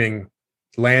 streaming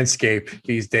landscape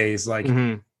these days. Like,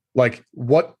 like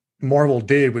what Marvel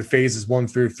did with phases 1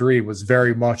 through 3 was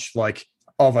very much like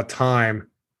of a time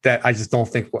that I just don't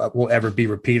think will ever be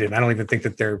repeated. I don't even think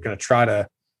that they're going to try to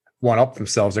one up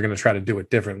themselves. They're going to try to do it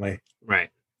differently. Right.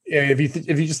 If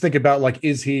you just think about like,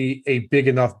 is he a big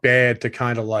enough bad to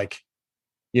kind of like,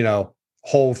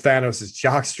 hold Thanos'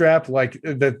 jockstrap? Like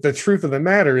the truth of the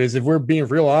matter is, if we're being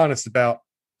real honest about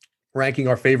ranking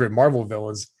our favorite Marvel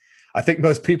villains, I think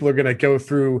most people are going to go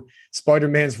through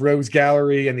Spider-Man's Rogues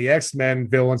Gallery and the X-Men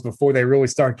villains before they really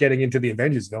start getting into the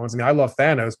Avengers villains. I mean, I love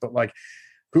Thanos, but like,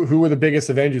 who are the biggest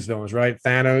Avengers villains, right?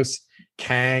 Thanos,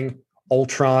 Kang,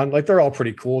 Ultron, like they're all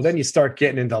pretty cool. Then you start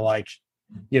getting into like,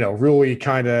 really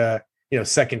kind of,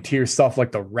 second tier stuff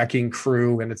like the Wrecking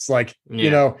Crew. And it's like,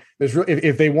 there's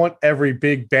if they want every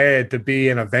big bad to be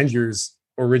an Avengers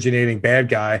originating bad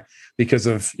guy because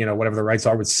of, whatever the rights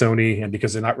are with Sony and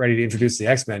because they're not ready to introduce the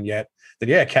X-Men yet, then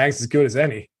yeah, Kang's as good as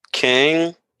any.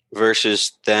 Kang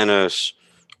versus Thanos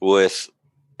with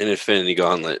an Infinity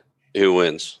Gauntlet. Who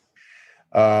wins?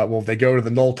 Well, if they go to the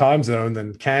null time zone,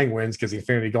 then Kang wins because the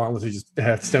Infinity Gauntlets are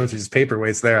just stones are just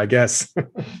paperweights there, I guess.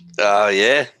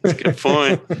 Yeah, that's a good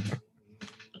point.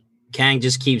 Kang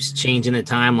just keeps changing the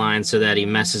timeline so that he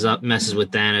messes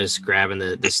with Thanos grabbing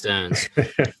the stones.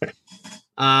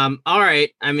 All right.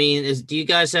 I mean, do you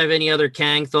guys have any other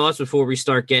Kang thoughts before we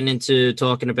start getting into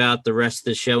talking about the rest of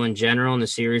the show in general and the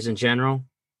series in general?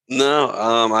 No,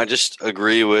 I just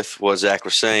agree with what Zach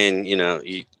was saying.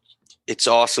 It's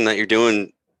awesome that you're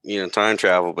doing, time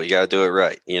travel, but you got to do it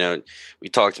right. We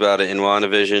talked about it in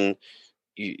WandaVision.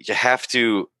 You have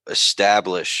to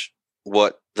establish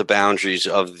what the boundaries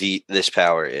of this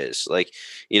power is. Like,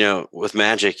 with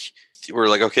magic, we're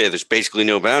like, okay, there's basically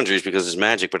no boundaries because it's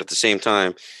magic. But at the same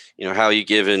time, how you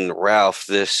giving Ralph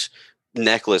this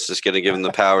necklace that's going to give him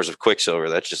the powers of Quicksilver?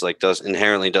 That just like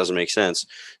inherently doesn't make sense.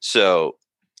 So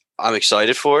I'm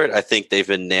excited for it. I think they've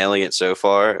been nailing it so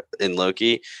far in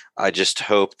Loki. I just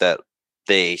hope that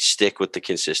they stick with the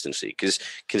consistency, because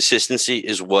consistency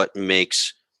is what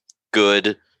makes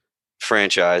good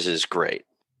franchises great.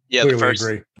 Yeah,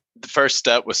 the first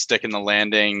step was sticking the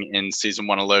landing in season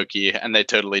 1 of Loki, and they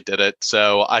totally did it.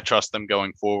 So I trust them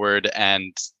going forward.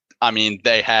 And I mean,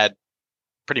 they had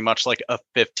pretty much like a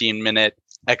 15-minute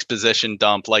exposition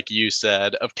dump, like you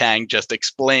said, of Kang just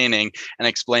explaining and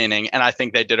explaining. And I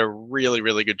think they did a really,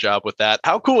 really good job with that.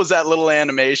 How cool was that little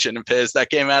animation of his that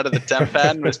came out of the temp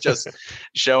pad and was just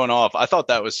showing off? I thought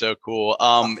that was so cool.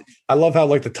 I love how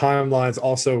like the timelines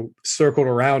also circled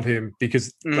around him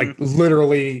because like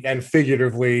literally and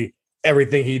figuratively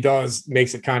everything he does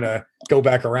makes it kind of go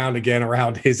back around again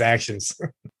around his actions.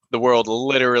 The world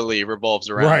literally revolves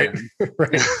around him.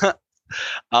 Right.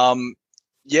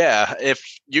 Yeah, if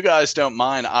you guys don't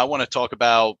mind, I want to talk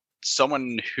about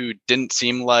someone who didn't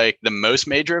seem like the most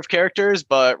major of characters,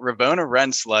 but Ravonna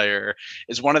Renslayer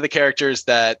is one of the characters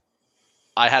that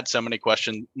I had so many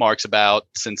question marks about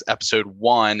since episode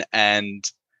 1, and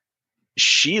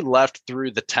she left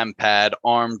through the temp pad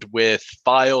armed with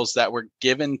files that were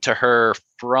given to her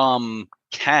from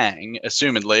Kang,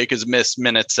 assumedly, because Miss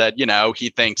Minute said, he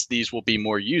thinks these will be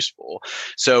more useful.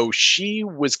 So she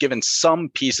was given some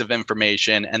piece of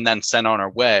information and then sent on her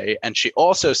way. And she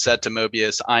also said to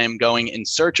Mobius, I am going in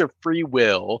search of free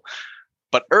will.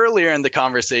 But earlier in the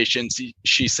conversation,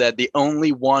 she said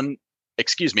only one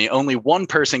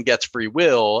person gets free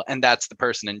will, and that's the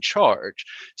person in charge.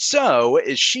 So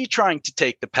is she trying to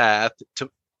take the path to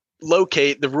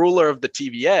locate the ruler of the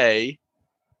TVA?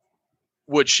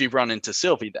 Would she run into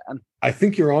Sylvie then? I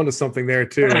think you're onto something there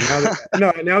too.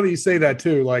 Now that you say that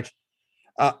too, like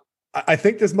I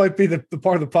think this might be the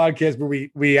part of the podcast where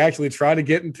we actually try to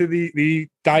get into the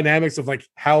dynamics of like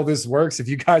how this works. If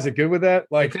you guys are good with that,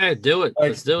 like, okay, do it.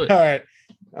 Let's do it. All right,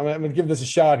 I'm gonna give this a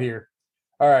shot here.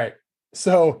 All right,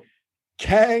 so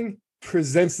Kang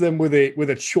presents them with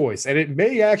a choice, and it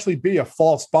may actually be a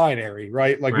false binary,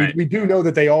 right? Like right. We do know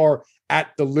that they are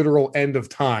at the literal end of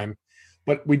time.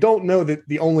 But we don't know that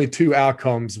the only two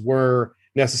outcomes were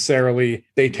necessarily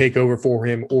they take over for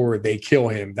him or they kill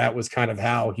him. That was kind of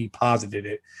how he posited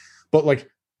it. But like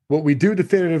what we do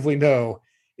definitively know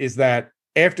is that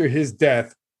after his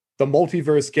death, the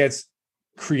multiverse gets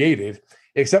created,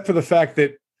 except for the fact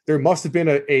that there must have been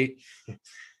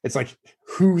it's like,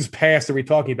 whose past are we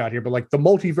talking about here? But like the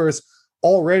multiverse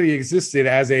already existed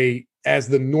as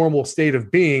the normal state of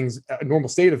things,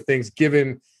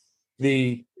 given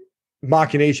the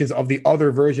machinations of the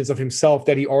other versions of himself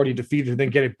that he already defeated and then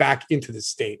get it back into the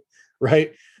state,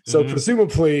 right? So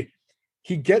presumably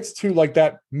he gets to like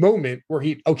that moment where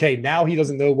now he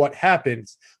doesn't know what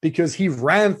happens because he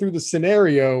ran through the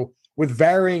scenario with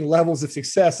varying levels of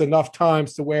success enough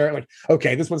times to where like,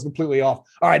 okay, this one's completely off.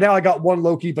 All right, now I got one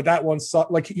Loki, but that one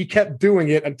sucked. Like he kept doing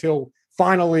it until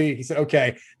finally he said,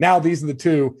 okay, now these are the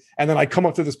two. And then I come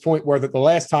up to this point where the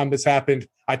last time this happened,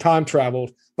 I time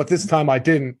traveled, but this time I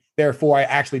didn't. Therefore, I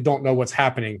actually don't know what's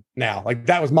happening now. Like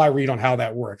that was my read on how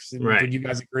that works. Right. Did you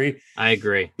guys agree? I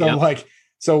agree. So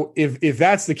so if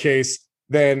that's the case,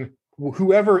 then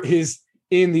whoever is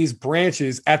in these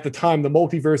branches at the time the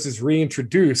multiverse is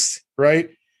reintroduced, right?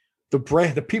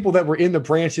 The people that were in the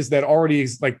branches that already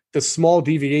like the small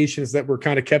deviations that were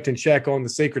kind of kept in check on the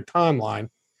sacred timeline,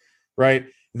 right?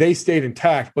 They stayed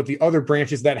intact, but the other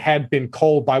branches that had been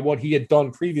culled by what he had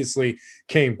done previously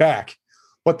came back.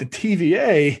 But the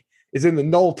TVA is in the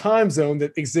null time zone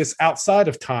that exists outside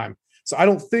of time. So I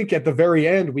don't think at the very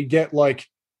end we get like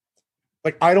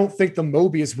I don't think the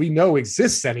Mobius we know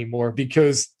exists anymore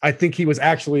because I think he was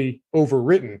actually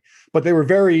overwritten. But they were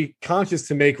very conscious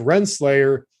to make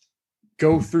Renslayer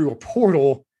go through a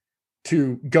portal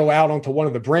to go out onto one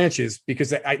of the branches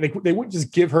because they wouldn't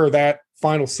just give her that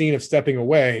final scene of stepping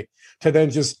away to then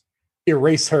just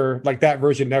erase her like that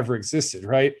version never existed,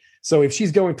 right? So if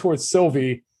she's going towards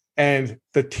Sylvie and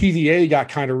the TVA got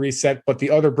kind of reset, but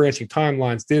the other branching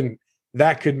timelines didn't,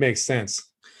 that could make sense.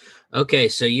 Okay,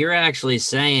 so you're actually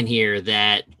saying here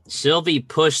that Sylvie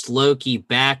pushed Loki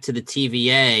back to the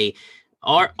TVA.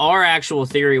 Our actual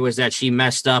theory was that she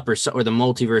messed up or the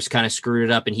multiverse kind of screwed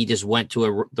it up and he just went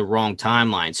to the wrong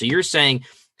timeline. So you're saying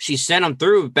she sent him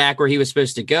through back where he was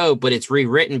supposed to go, but it's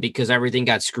rewritten because everything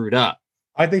got screwed up.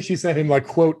 I think she sent him like,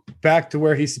 quote, back to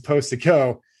where he's supposed to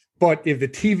go. But if the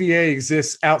TVA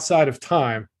exists outside of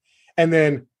time, and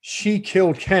then she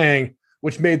killed Kang,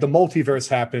 which made the multiverse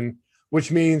happen,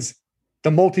 which means the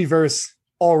multiverse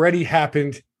already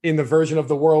happened in the version of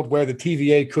the world where the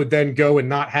TVA could then go and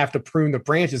not have to prune the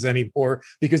branches anymore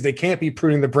because they can't be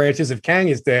pruning the branches if Kang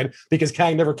is dead because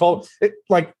Kang never told it.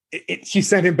 She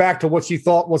sent him back to what she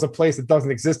thought was a place that doesn't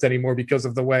exist anymore because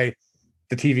of the way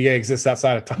the TVA exists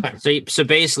outside of time. So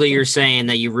basically you're saying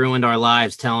that you ruined our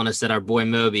lives telling us that our boy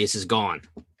Mobius is gone.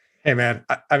 Hey man,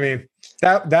 I mean,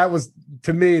 that was,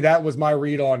 to me, that was my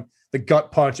read on the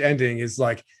gut punch ending is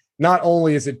like, not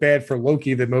only is it bad for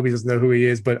Loki that Mobius doesn't know who he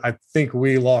is, but I think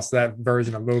we lost that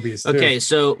version of Mobius too. Okay,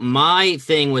 so my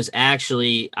thing was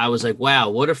actually, I was like, wow,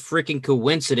 what a freaking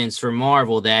coincidence for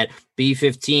Marvel that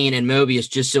B-15 and Mobius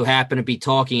just so happen to be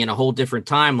talking in a whole different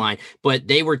timeline. But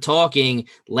they were talking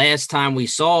last time we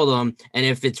saw them, and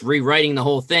if it's rewriting the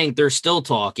whole thing, they're still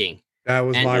talking. That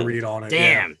was my read on it.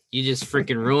 Damn, you just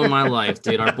freaking ruined my life,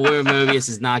 dude. Our boy Mobius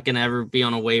is not going to ever be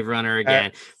on a Wave Runner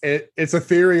again. It's a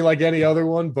theory like any other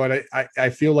one, but I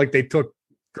feel like they took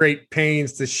great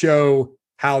pains to show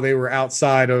how they were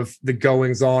outside of the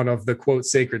goings on of the quote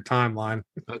sacred timeline.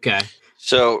 Okay.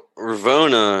 So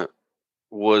Ravonna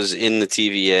was in the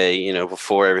TVA,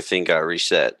 before everything got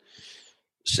reset.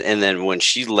 And then when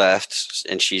she left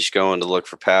and she's going to look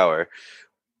for power,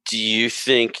 do you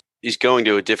think he's going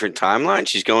to a different timeline?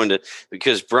 She's going to,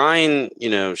 because Brian,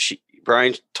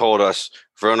 Brian told us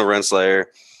Ravonna Renslayer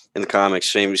in the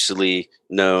comics, famously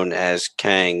known as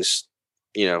Kang's,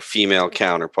 female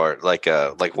counterpart, like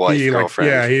wife,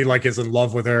 girlfriend. He is in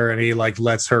love with her, and he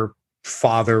lets her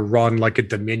father run like a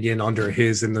dominion under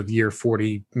his in the year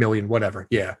 40 million, whatever.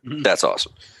 Yeah. That's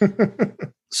awesome.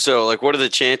 So what are the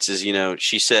chances?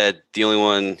 She said the only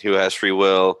one who has free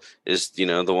will is,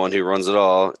 the one who runs it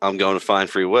all. I'm going to find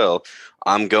free will.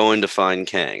 I'm going to find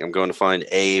Kang. I'm going to find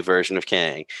a version of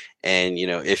Kang. And,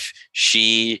 if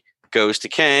she goes to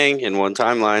Kang in one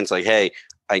timeline, it's like, hey,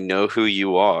 I know who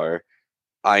you are.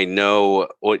 I know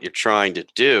what you're trying to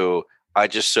do. I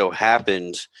just so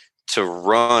happened to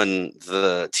run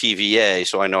the TVA,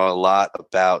 so I know a lot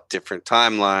about different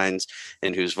timelines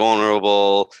and who's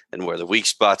vulnerable and where the weak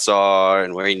spots are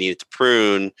and where you need to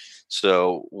prune.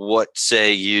 So what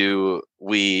say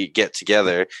we get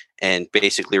together, and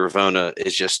basically Ravonna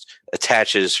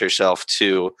attaches herself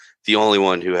to the only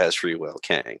one who has free will,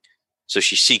 Kang. So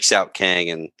she seeks out Kang,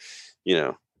 and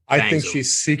I think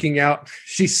she's seeking out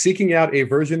a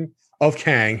version of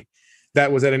Kang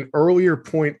that was at an earlier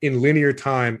point in linear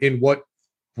time in what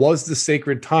was the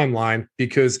sacred timeline,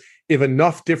 because if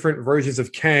enough different versions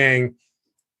of Kang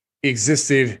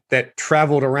existed that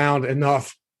traveled around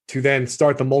enough to then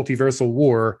start the multiversal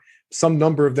war, some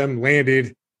number of them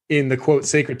landed in the quote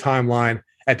sacred timeline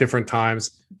at different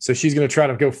times. So she's going to try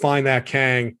to go find that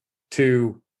Kang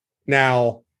to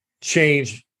now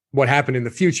change what happened in the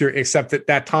future, except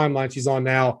that timeline she's on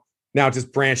now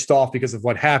just branched off because of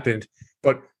what happened.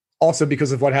 But also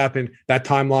because of what happened, that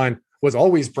timeline was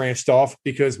always branched off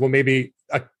because, maybe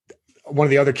one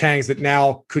of the other Kangs that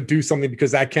now could do something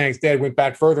because that Kang's dead went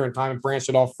back further in time and branched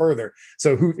it off further.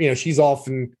 So she's off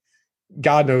in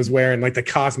God knows where in the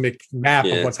cosmic map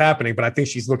of what's happening. But I think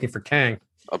she's looking for Kang.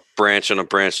 A branch and a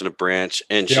branch and a branch.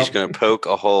 And she's going to poke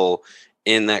a hole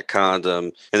in that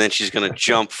condom, and then she's going to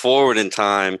jump forward in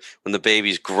time when the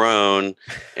baby's grown,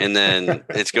 and then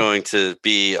it's going to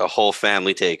be a whole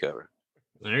family takeover.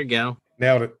 There you go.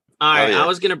 Nailed it. All right, I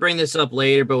was going to bring this up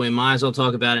later, but we might as well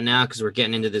talk about it now because we're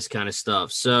getting into this kind of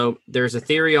stuff. So there's a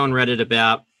theory on Reddit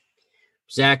about,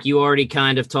 Zach, you already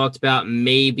kind of talked about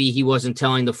maybe he wasn't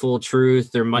telling the full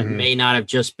truth. There may not have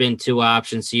just been two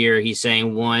options here. He's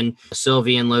saying, one,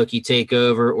 Sylvie and Loki take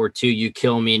over, or two, you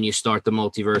kill me and you start the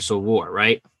multiversal war,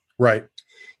 right? Right.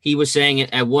 He was saying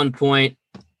at one point,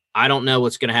 I don't know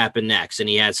what's going to happen next. And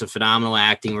he had some phenomenal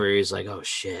acting where he was like, oh,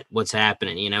 shit, what's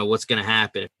happening? What's going to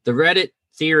happen? The Reddit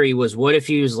theory was, what if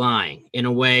he was lying in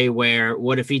a way where,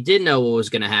 what if he did know what was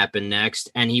going to happen next,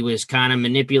 and he was kind of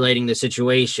manipulating the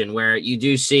situation, where you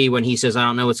do see when he says, I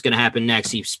don't know what's going to happen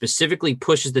next, he specifically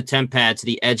pushes the temp pad to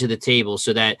the edge of the table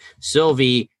so that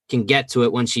Sylvie can get to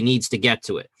it when she needs to get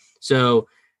to it. So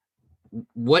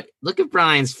look at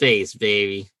Brian's face,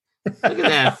 baby. Look at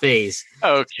that face.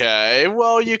 Okay.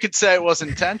 Well, you could say it was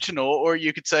intentional, or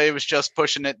you could say it was just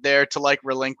pushing it there to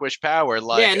relinquish power.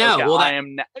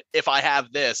 If I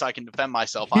have this, I can defend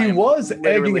myself. He was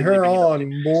egging her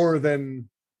on more than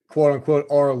quote unquote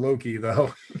our Loki,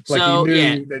 though. He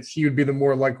knew that she would be the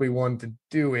more likely one to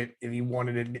do it if he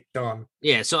wanted it done.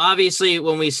 Yeah. So obviously,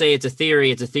 when we say it's a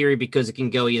theory because it can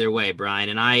go either way, Brian.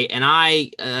 And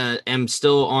I am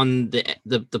still on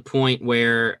the point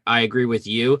where I agree with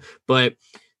you, but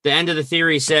the end of the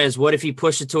theory says, what if he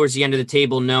pushed it towards the end of the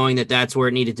table, knowing that that's where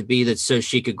it needed to be, that so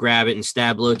she could grab it and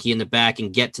stab Loki in the back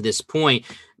and get to this point,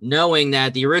 knowing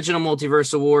that the original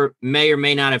multiversal war may or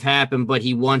may not have happened, but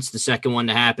he wants the second one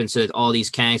to happen so that all these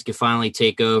Kangs can finally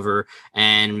take over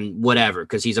and whatever,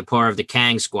 because he's a part of the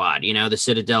Kang squad, the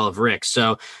Citadel of Rick.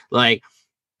 So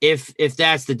if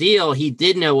that's the deal, he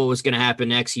did know what was going to happen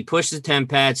next. He pushes the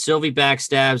temp pad, Sylvie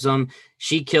backstabs him,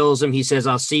 she kills him, he says,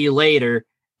 I'll see you later.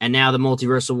 And now the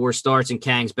multiversal war starts and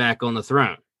Kang's back on the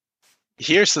throne.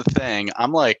 Here's the thing.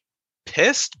 I'm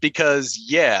pissed because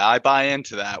I buy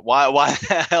into that. Why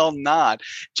the hell not?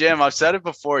 Jim, I've said it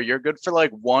before. You're good for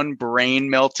like one brain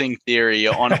melting theory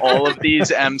on all of these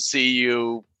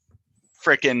MCU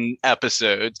freaking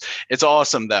episodes. It's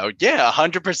awesome though. Yeah,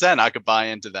 100% I could buy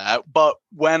into that. But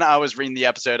when I was reading the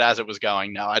episode as it was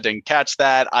going, no, I didn't catch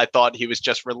that. I thought he was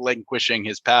just relinquishing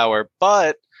his power,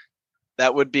 but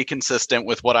that would be consistent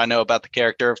with what I know about the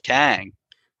character of Kang.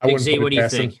 Big Z, what do you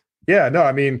think? Yeah, no,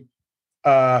 I mean,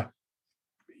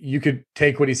 you could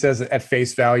take what he says at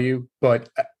face value, but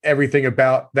everything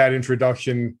about that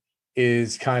introduction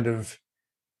is kind of,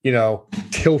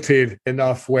 tilted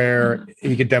enough where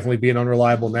he could definitely be an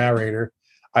unreliable narrator.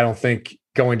 I don't think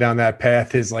going down that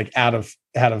path is like out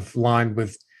of line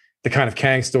with the kind of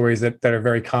Kang stories that are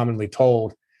very commonly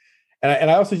told.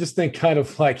 And I also just think kind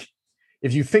of like,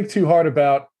 if you think too hard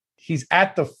about, he's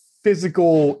at the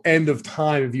physical end of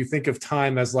time. If you think of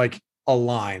time as like a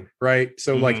line, right?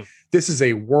 So like, this is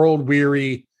a world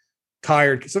weary,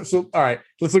 tired. So all right,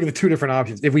 let's look at the two different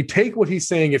options. If we take what he's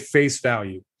saying at face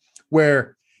value,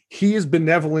 where he is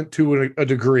benevolent to a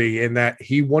degree in that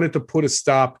he wanted to put a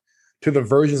stop to the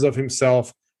versions of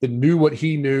himself that knew what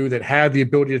he knew, that had the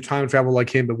ability to time travel like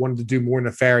him, but wanted to do more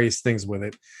nefarious things with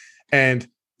it. And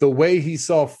the way he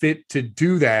saw fit to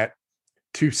do that,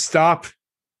 to stop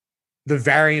the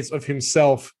variance of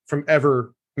himself from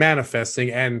ever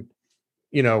manifesting and,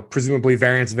 presumably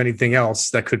variants of anything else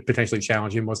that could potentially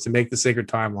challenge him, was to make the sacred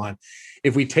timeline.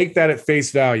 If we take that at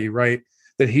face value, right,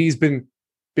 that he's been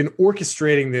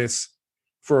orchestrating this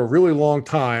for a really long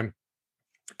time,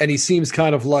 and he seems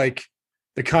kind of like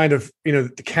the kind of,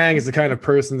 the Kang is the kind of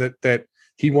person that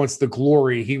he wants the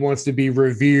glory, he wants to be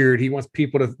revered, he wants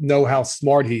people to know how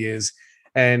smart he is.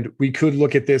 And we could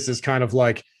look at this as kind of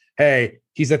like, hey,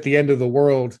 he's at the end of the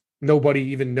world. Nobody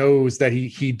even knows that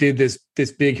he did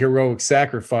this big heroic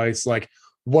sacrifice. Like,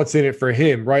 what's in it for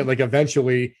him, right? Like,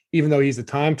 eventually, even though he's a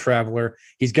time traveler,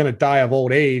 he's going to die of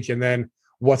old age. And then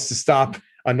what's to stop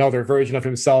another version of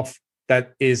himself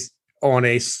that is on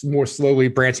a more slowly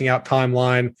branching out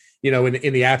timeline,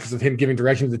 in the absence of him giving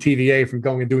direction to the TVA, from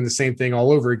going and doing the same thing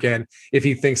all over again, if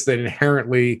he thinks that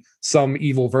inherently some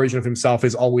evil version of himself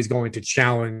is always going to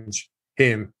challenge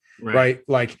him, right?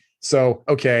 Like, so,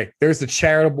 okay, there's the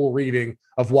charitable reading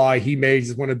of why he may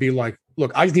just want to be like,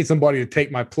 look, I just need somebody to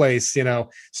take my place,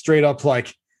 straight up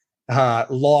like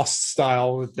Lost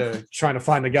style, with the trying to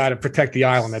find the guy to protect the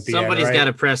island at the end. Somebody's got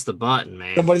to press the button,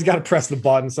 man. Somebody's got to press the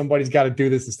button. Somebody's got to do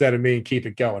this instead of me and keep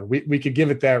it going. We could give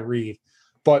it that read.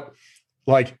 But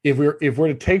like, if we're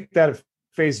to take that at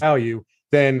face value,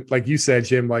 then like you said,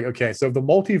 Jim, like, okay, so the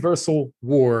multiversal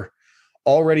war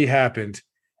already happened,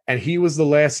 and he was the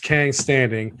last Kang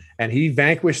standing, and he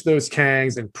vanquished those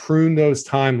Kangs and pruned those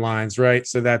timelines, right?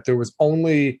 So that there was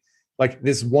only like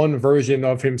this one version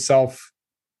of himself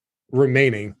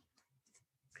remaining.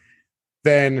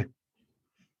 Then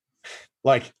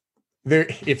like, there,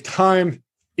 if time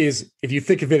is, if you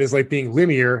think of it as like being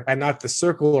linear and not the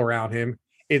circle around him,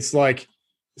 it's like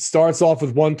starts off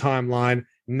with one timeline,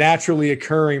 naturally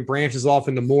occurring, branches off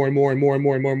into more and more and more and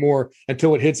more and more and more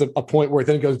until it hits a point where it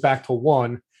then goes back to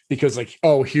one, because like,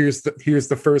 oh, here's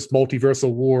the first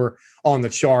multiversal war on the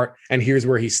chart, and here's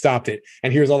where he stopped it,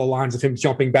 and here's all the lines of him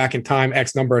jumping back in time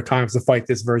X number of times to fight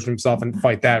this version of himself and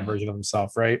fight that version of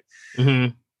himself, right?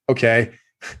 Mm-hmm. Okay.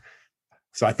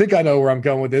 So I think I know where I'm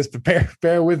going with this, but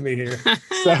bear with me here.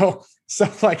 So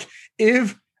like,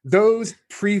 if those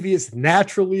previous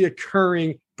naturally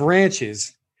occurring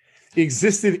branches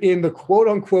existed in the quote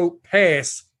unquote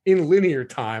past in linear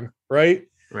time, right?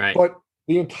 Right. But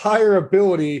the entire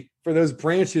ability for those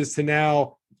branches to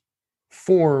now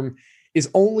form is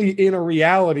only in a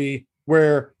reality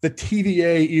where the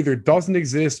TVA either doesn't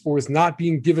exist or is not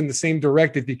being given the same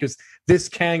directive because this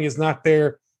Kang is not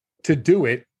there to do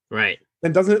it. Right.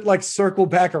 Then doesn't it like circle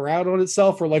back around on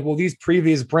itself? Or like, well, these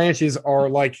previous branches are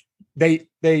like,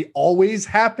 they always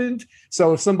happened.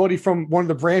 So if somebody from one of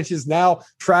the branches now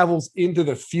travels into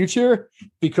the future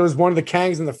because one of the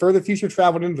Kangs in the further future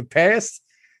traveled into the past,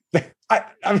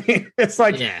 I mean, it's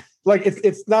like, yeah. Like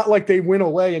it's not like they went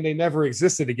away and they never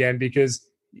existed again, because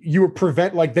you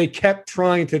were like they kept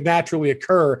trying to naturally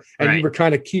occur, and right. You were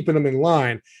kind of keeping them in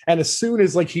line. And as soon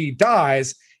as like he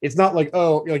dies, it's not like,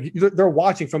 oh, like they're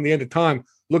watching from the end of time,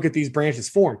 look at these branches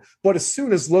form. But as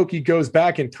soon as Loki goes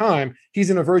back in time, he's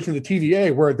in a version of the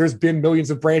TVA where there's been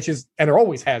millions of branches, and there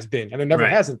always has been, and there never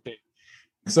right. hasn't been.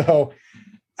 So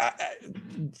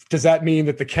does that mean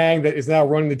that the Kang that is now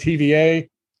running the TVA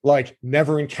like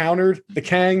never encountered the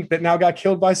Kang that now got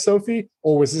killed by Sophie?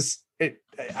 Or was this it?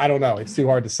 I don't know. It's too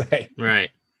hard to say.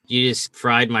 Right. You just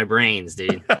fried my brains,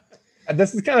 dude. And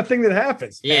that's the kind of thing that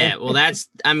happens. Yeah, well, that's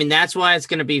why it's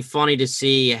going to be funny to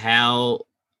see how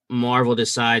Marvel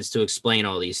decides to explain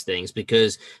all these things,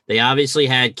 because they obviously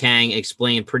had Kang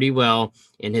explain pretty well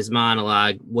in his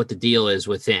monologue what the deal is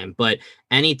with him. But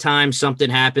anytime something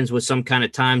happens with some kind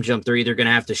of time jump, they're either going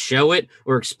to have to show it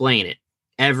or explain it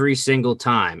every single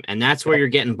time. And that's where you're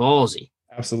getting ballsy.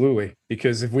 Absolutely.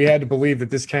 Because if we had to believe that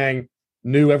this Kang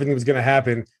knew everything was going to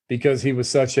happen because he was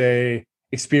such a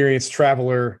experienced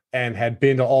traveler and had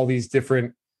been to all these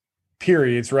different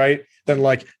periods, right? Then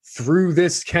like through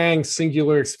this Kang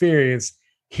singular experience,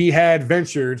 he had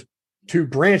ventured to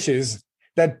branches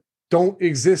that don't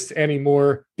exist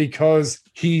anymore because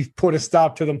he put a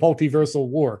stop to the multiversal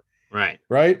war. Right.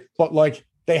 Right. But like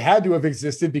they had to have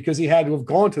existed because he had to have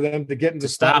gone to them to get into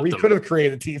stop where he could have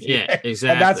created TVA. Yeah, exactly.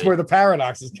 And that's where the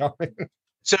paradox is coming.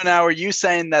 So now are you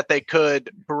saying that they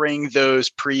could bring those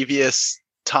previous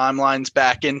timelines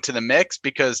back into the mix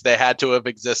because they had to have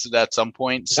existed at some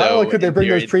point? So not only could they bring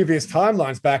those previous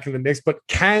timelines back in the mix, but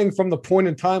Kang from the point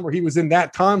in time where he was in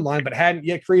that timeline but hadn't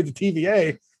yet created the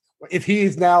TVA, if he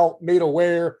is now made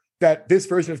aware that this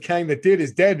version of Kang that did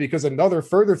is dead because another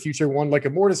further future one like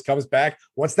Immortus comes back,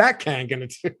 what's that Kang gonna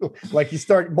do? Like you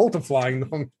start multiplying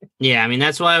them. Yeah, I mean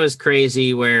that's why it was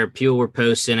crazy where people were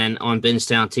posting, and on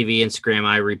Bingetown TV Instagram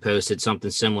I reposted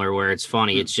something similar where it's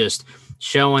funny. It's just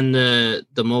showing the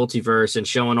multiverse and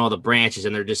showing all the branches,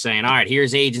 and they're just saying, all right,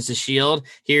 here's Agents of S.H.I.E.L.D.,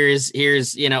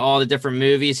 here's all the different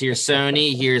movies, here's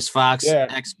Sony, here's Fox, yeah.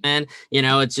 X-Men,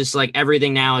 it's just like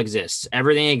everything now exists.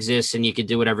 Everything exists and you can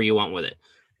do whatever you want with it.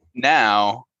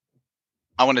 Now,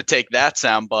 I want to take that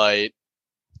soundbite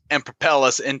and propel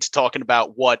us into talking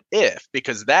about What If,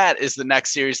 because that is the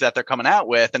next series that they're coming out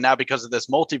with. And now because of this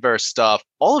multiverse stuff,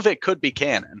 all of it could be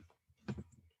canon.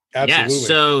 Absolutely. Yeah,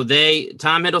 so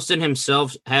Tom Hiddleston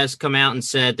himself has come out and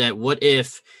said that What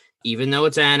If, even though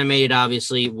it's animated,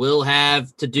 obviously, will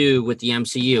have to do with the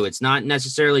MCU. It's not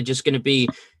necessarily just going to be,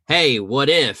 hey, what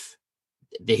if?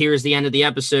 Here's the end of the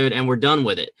episode and we're done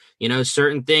with it.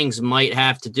 Certain things might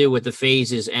have to do with the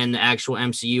phases and the actual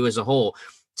MCU as a whole.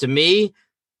 To me,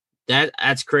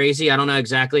 that's crazy. I don't know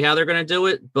exactly how they're going to do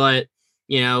it, but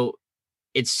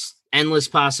it's endless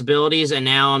possibilities. And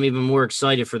now I'm even more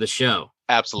excited for the show.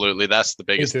 Absolutely. That's the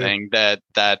biggest thing that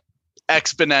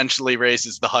exponentially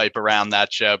raises the hype around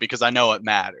that show, because I know it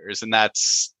matters. And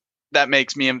that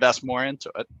makes me invest more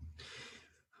into it.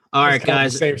 All right,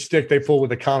 guys. The same shtick they pull with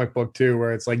the comic book too,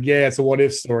 where it's like, yeah, it's a what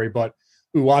if story, but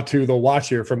Uatu, the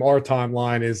Watcher from our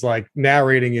timeline, is like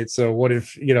narrating it. So what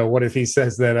if he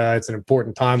says that it's an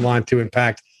important timeline to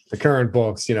impact the current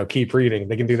books? Keep reading.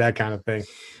 They can do that kind of thing.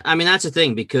 I mean, that's the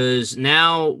thing, because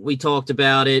now we talked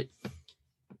about it.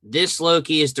 This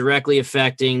Loki is directly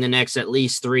affecting the next at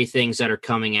least 3 things that are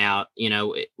coming out.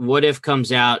 What If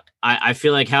comes out, I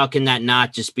feel like how can that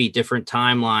not just be different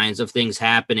timelines of things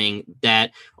happening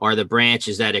that are the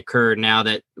branches that occurred now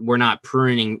that we're not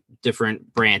pruning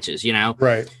different branches,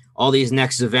 Right. All these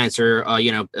next events are,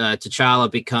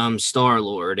 T'Challa becomes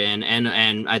Star-Lord,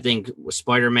 and I think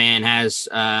Spider-Man has,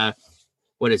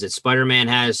 Spider-Man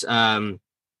has,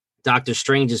 Doctor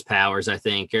Strange's powers, I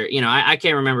think, or, I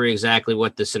can't remember exactly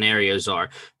what the scenarios are,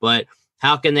 but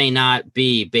how can they not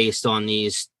be based on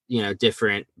these,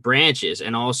 different branches?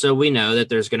 And also we know that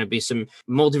there's going to be some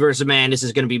multiverse of madness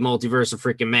is going to be multiverse of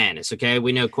freaking madness. Okay.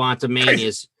 We know Quantum Mania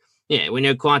is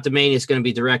going to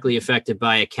be directly affected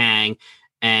by a Kang,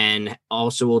 and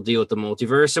also we'll deal with the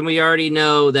multiverse. And we already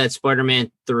know that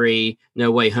Spider-Man 3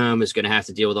 No Way Home is going to have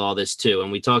to deal with all this too.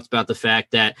 And we talked about the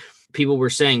fact that people were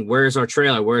saying, where's our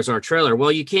trailer?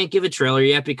 Well, you can't give a trailer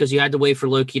yet because you had to wait for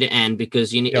Loki to end,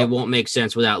 because it won't make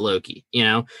sense without Loki,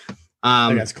 I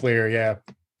think that's clear. Yeah.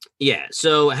 Yeah.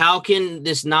 So how can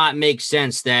this not make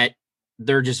sense that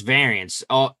they're just variants?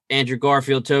 Andrew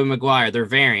Garfield, Tobey Maguire, they're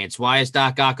variants. Why is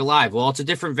Doc Ock alive? Well, it's a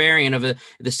different variant of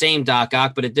the same Doc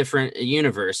Ock, but a different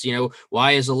universe.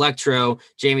 Why is Electro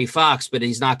Jamie Foxx, but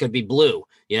he's not going to be blue?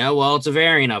 Well, it's a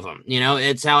variant of him.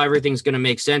 It's how everything's going to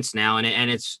make sense now,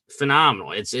 and it's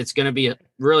phenomenal. It's going to be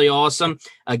really awesome.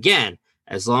 Again,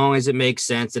 as long as it makes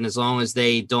sense and as long as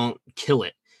they don't kill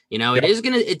it.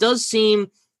 It does seem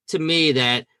to me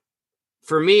that,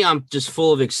 for me, I'm just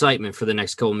full of excitement for the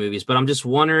next couple movies, but I'm just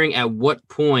wondering at what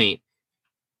point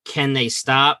can they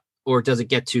stop, or does it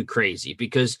get too crazy?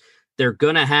 Because they're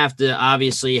going to have to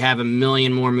obviously have a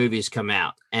million more movies come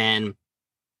out, and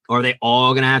are they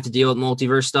all going to have to deal with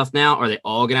multiverse stuff now? Are they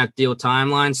all going to have to deal with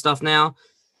timeline stuff now?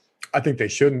 I think they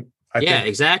shouldn't. I think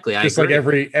exactly. Just like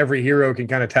every hero can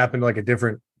kind of tap into like a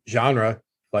different genre.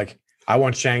 Like I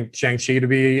want Shang-Chi to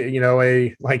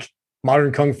be,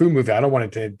 modern kung fu movie. I don't want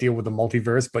it to deal with the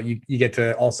multiverse, but you get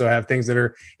to also have things that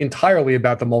are entirely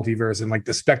about the multiverse and like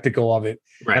the spectacle of it.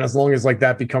 Right. And as long as like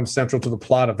that becomes central to the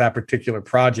plot of that particular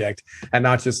project, and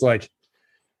not just like,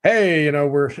 hey,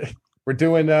 we're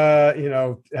doing I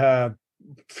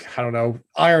don't know,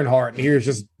 Ironheart, and here's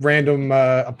just random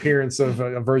appearance of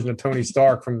a version of Tony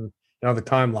Stark from the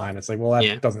timeline. It's like, well,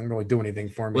 that doesn't really do anything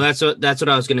for me. Well, that's what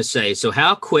I was going to say. So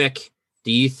how quick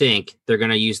do you think they're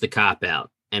going to use the cop out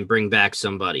and bring back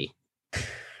somebody?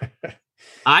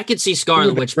 I could see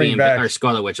Scarlet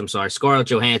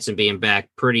Johansson being back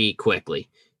pretty quickly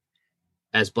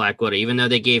as Black Widow, even though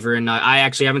they gave her I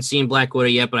actually haven't seen Black Widow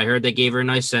yet, but I heard they gave her a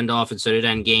nice send off, and so did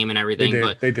Endgame and everything.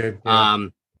 They did. Yeah.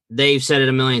 They've said it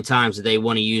a million times that they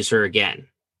want to use her again,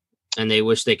 and they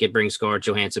wish they could bring Scarlett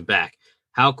Johansson back.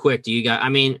 How quick do you guys? I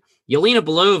mean, Yelena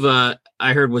Belova,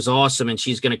 I heard, was awesome, and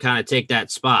she's going to kind of take that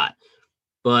spot.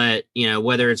 But,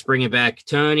 whether it's bringing back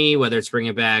Tony, whether it's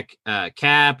bringing back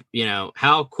Cap,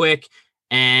 how quick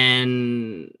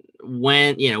and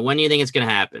when do you think it's going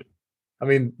to happen? I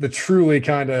mean, the truly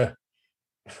kind of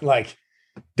like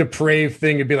depraved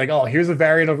thing would be like, oh, here's a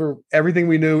variant of everything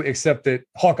we knew, except that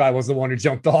Hawkeye was the one who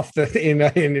jumped off in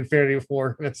Infinity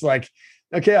War. And it's like,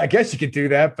 okay, I guess you could do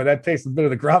that, but that takes a bit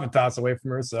of the gravitas away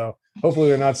from her. So hopefully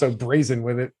they're not so brazen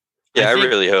with it. Yeah, I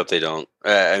really hope they don't.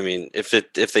 I mean,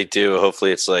 if they do,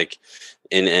 hopefully it's like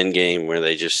in Endgame where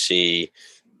they just see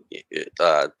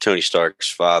Tony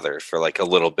Stark's father for like a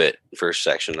little bit first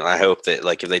section. And I hope that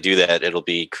like if they do that, it'll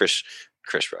be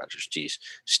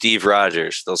Steve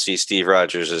Rogers. They'll see Steve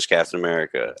Rogers as Captain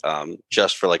America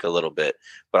just for like a little bit.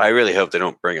 But I really hope they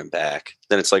don't bring him back.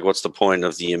 Then it's like, what's the point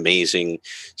of the amazing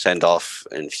send-off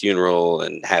and funeral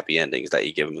and happy endings that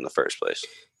you give him in the first place?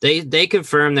 They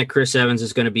confirmed that Chris Evans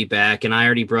is going to be back, and I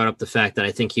already brought up the fact that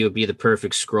I think he would be the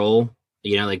perfect Skrull.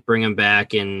 Like bring him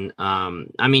back, and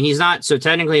I mean he's not. So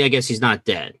technically, I guess he's not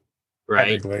dead,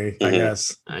 right? Technically, I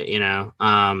guess.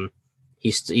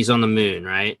 He's on the moon,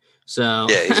 right? So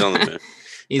yeah, he's on the moon.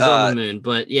 He's on the moon.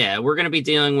 But yeah, we're going to be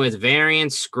dealing with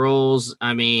variants, Skrulls.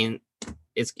 I mean,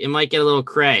 it might get a little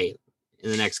cray in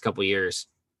the next couple years.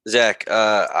 Zach,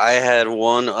 I had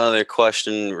one other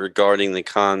question regarding the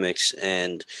comics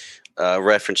and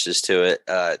references to it.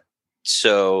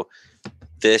 So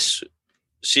this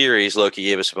series, Loki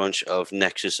gave us a bunch of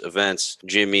Nexus events.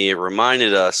 Jimmy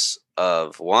reminded us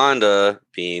of Wanda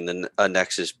being a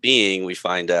Nexus being, we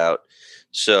find out.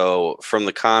 So from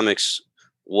the comics,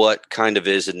 what kind of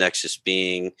is a Nexus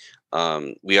being?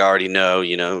 We already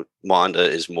know, Wanda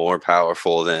is more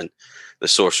powerful than the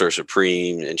Sorcerer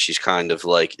Supreme, and she's kind of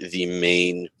like the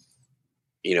main,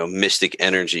 mystic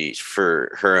energy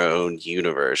for her own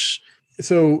universe.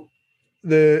 So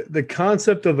the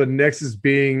concept of a Nexus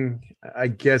being, I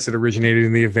guess it originated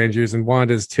in the Avengers, and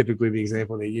Wanda is typically the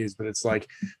example they use, but it's like,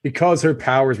 because her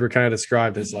powers were kind of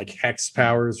described as like hex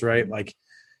powers, right? Like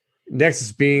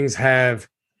Nexus beings have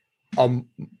a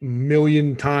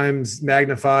million times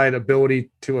magnified ability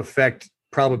to affect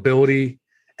probability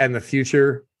and the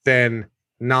future than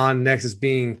non-Nexus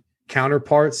being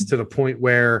counterparts, to the point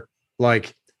where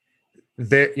like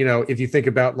that, if you think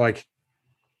about like,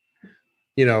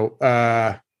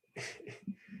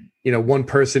 one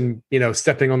person,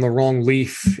 stepping on the wrong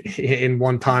leaf in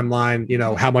one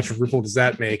timeline, how much of a ripple does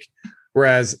that make?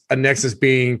 Whereas a Nexus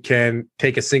being can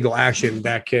take a single action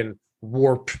that can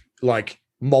warp like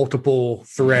multiple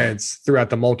threads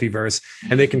throughout the multiverse,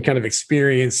 and they can kind of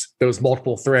experience those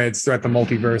multiple threads throughout the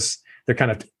multiverse. They're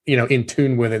kind of, in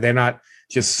tune with it. They're not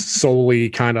just solely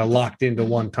kind of locked into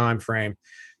one time frame.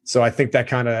 So I think that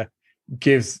kind of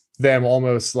gives them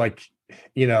almost like,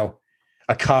 a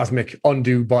cosmic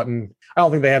undo button. I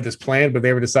don't think they have this plan, but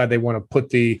they ever decide they want to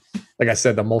put like I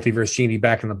said, the multiverse genie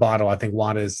back in the bottle. I think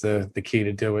Wanda is the key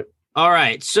to do it. All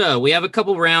right. So we have a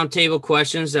couple roundtable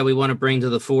questions that we want to bring to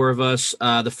the four of us.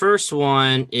 The first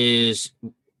one is,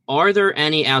 are there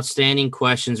any outstanding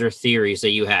questions or theories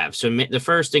that you have? So the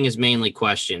first thing is mainly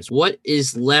questions. What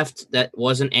is left that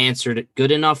wasn't answered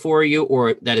good enough for you,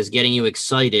 or that is getting you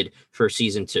excited for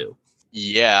season 2?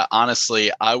 Yeah,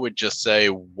 honestly, I would just say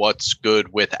what's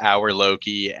good with our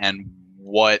Loki and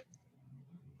what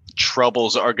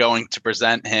troubles are going to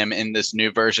present him in this new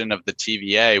version of the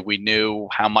TVA. We knew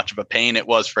how much of a pain it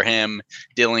was for him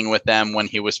dealing with them when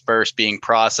he was first being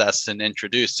processed and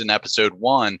introduced in episode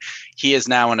 1. He is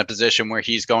now in a position where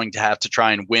he's going to have to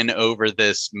try and win over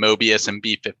this Mobius and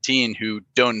B-15 who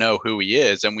don't know who he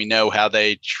is, and we know how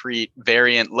they treat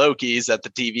variant Lokis at the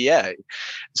TVA.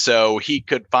 So he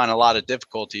could find a lot of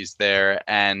difficulties there,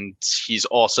 and he's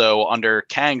also under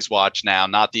Kang's watch now,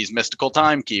 not these mystical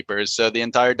timekeepers. So the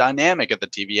entire dynamic of the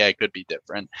TVA could be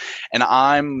different. And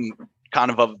I'm kind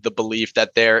of the belief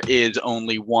that there is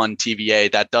only one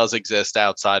TVA that does exist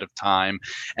outside of time.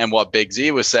 And what Big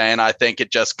Z was saying, I think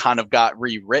it just kind of got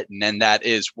rewritten, and that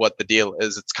is what the deal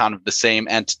is. It's kind of the same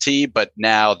entity, but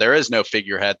now there is no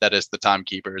figurehead that is the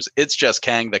Timekeepers. It's just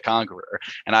Kang the Conqueror.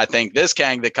 And I think this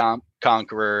Kang the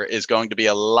Conqueror is going to be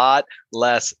a lot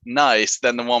less nice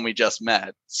than the one we just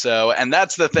met. So, and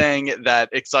that's the thing that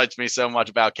excites me so much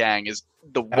about Kang, is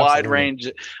the wide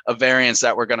range of variants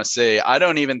that we're going to see. I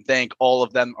don't even think all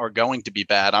of them are going to be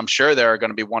bad. I'm sure there are going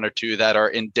to be one or two that are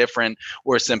indifferent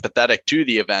or sympathetic to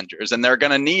the Avengers, and they're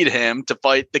going to need him to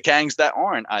fight the Kangs that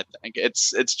aren't. I think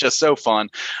it's just so fun.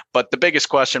 But the biggest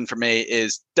question for me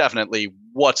is definitely,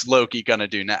 what's Loki going to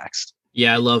do next?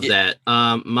 Yeah, I love that.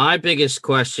 My biggest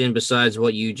question, besides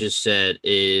what you just said,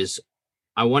 is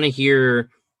I want to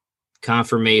hear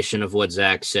confirmation of what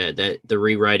Zach said, that the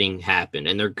rewriting happened,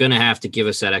 and they're going to have to give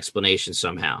us that explanation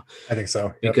somehow. I think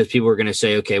so. Yep. Because people are going to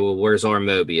say, okay, well, where's our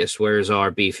Mobius? Where's our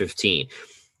B-15?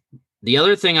 The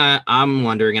other thing I'm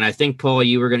wondering, and I think, Paul,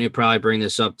 you were going to probably bring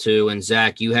this up too, and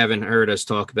Zach, you haven't heard us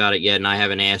talk about it yet, and I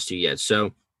haven't asked you yet.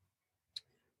 So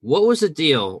what was the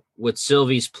deal with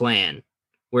Sylvie's plan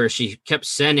where she kept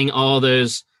sending all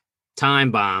those time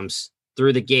bombs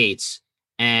through the gates,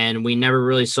 and we never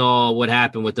really saw what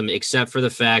happened with them, except for the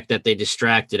fact that they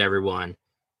distracted everyone?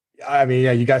 I mean,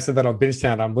 yeah, you guys said that on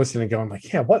Bingetown. I'm listening going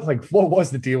like, yeah, what was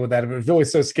the deal with that? It was really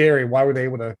so scary. Why were they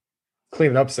able to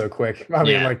clean it up so quick? I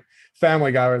mean, like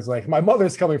Family Guy was like, my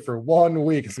mother's coming for 1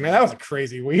 week. So, man, that was a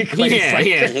crazy week. Like,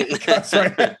 that's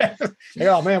right. Like,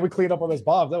 oh man, we cleaned up all those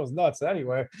bombs. That was nuts.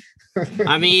 Anyway.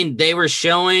 I mean, they were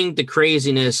showing the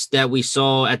craziness that we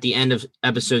saw at the end of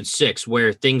episode 6,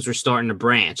 where things were starting to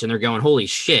branch, and they're going, holy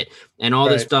shit. And all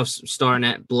this stuff's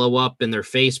starting to blow up in their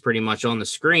face pretty much on the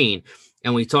screen.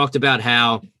 And we talked about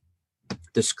how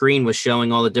the screen was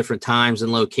showing all the different times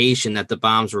and location that the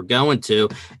bombs were going to,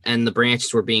 and the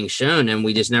branches were being shown, and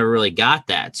we just never really got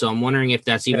that. So I'm wondering if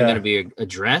that's even going to be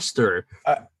addressed, or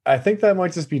I think that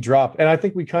might just be dropped. And I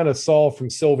think we kind of saw from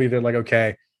Sylvie that, like,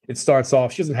 okay, it starts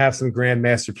off, she doesn't have some grand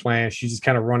master plan. She's just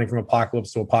kind of running from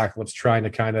apocalypse to apocalypse, trying to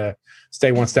kind of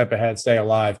stay one step ahead, stay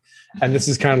alive. And this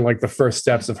is kind of like the first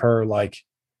steps of her, like,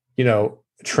 you know,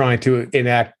 trying to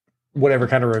enact whatever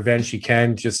kind of revenge she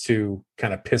can just to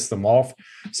kind of piss them off.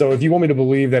 So if you want me to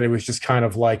believe that it was just kind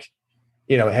of like,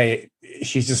 you know, hey,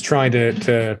 she's just trying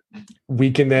to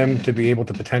weaken them to be able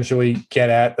to potentially get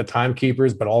at the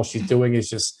Timekeepers, but all she's doing is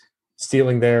just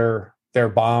stealing their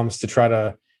bombs to try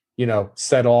to, you know,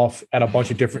 set off at a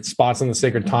bunch of different spots on the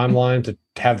sacred timeline to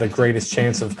have the greatest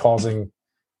chance of causing,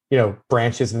 you know,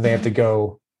 branches that they have to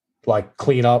go like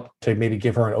clean up to maybe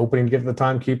give her an opening to get to the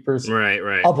Timekeepers.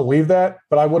 Right. I'll believe that,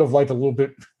 but I would have liked a little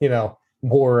bit, you know,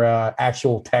 more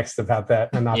actual text about that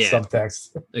and not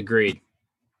subtext. Agreed.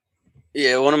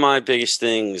 Yeah, one of my biggest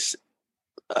things,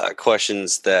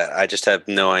 questions that I just have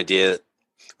no idea.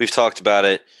 We've talked about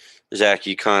it. Zach,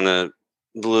 you kind of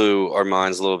blew our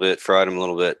minds a little bit, fried them a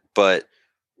little bit, but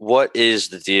what is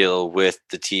the deal with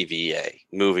the TVA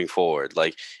moving forward?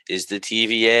 Like, is the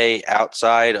TVA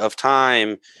outside of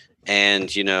time?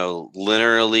 And, you know,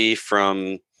 linearly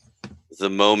from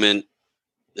the moment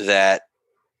that,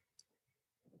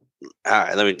 all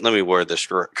right, let me word this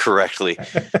correctly.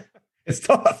 It's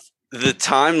tough. The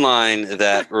timeline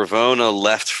that Ravonna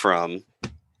left from,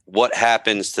 what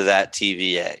happens to that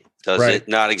TVA? Does it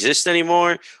not exist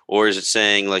anymore? Or is it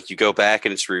saying, like, you go back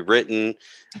and it's rewritten?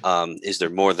 Is there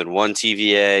more than one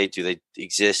TVA? Do they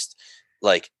exist,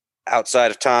 like,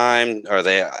 outside of time? Are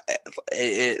they?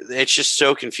 It's just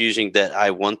so confusing that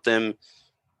I want them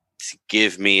to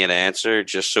give me an answer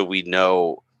just so we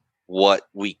know what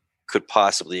we could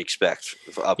possibly expect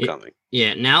for upcoming.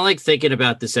 Yeah, now, like, thinking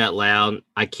about this out loud,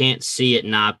 I can't see it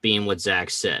not being what Zach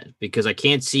said, because I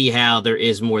can't see how there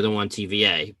is more than one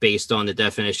TVA based on the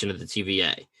definition of the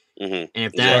TVA. Mm-hmm. And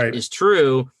if that is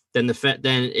true, then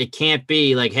then it can't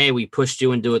be like, hey, we pushed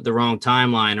you into the wrong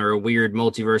timeline or a weird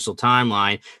multiversal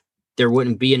timeline. There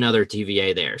wouldn't be another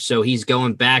TVA there. So he's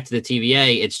going back to the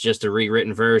TVA. It's just a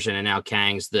rewritten version, and now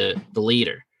Kang's the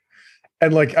leader.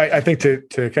 And like, I think to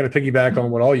kind of piggyback on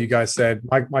what all you guys said,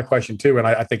 my question too, and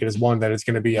I think it is one that is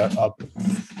going to be a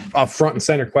front and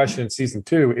center question in season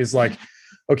 2 is like,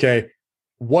 okay,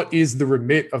 what is the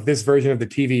remit of this version of the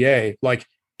TVA? Like,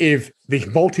 if the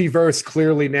multiverse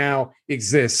clearly now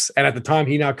exists, and at the time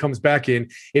he now comes back in,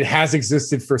 it has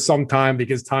existed for some time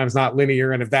because time's not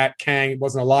linear. And if that Kang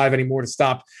wasn't alive anymore to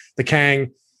stop the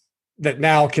Kang that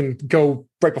now can go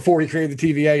right before he created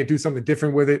the TVA and do something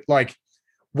different with it, like,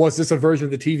 was this a version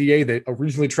of the TVA that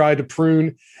originally tried to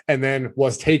prune and then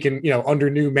was taken, under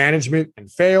new management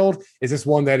and failed? Is this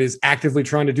one that is actively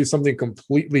trying to do something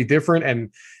completely different?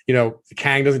 And,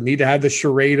 Kang doesn't need to have the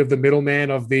charade of the middleman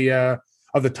of the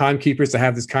timekeepers to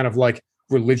have this kind of like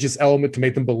religious element to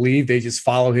make them believe they just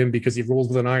follow him because he rules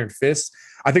with an iron fist.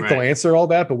 I think they'll answer all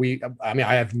that, but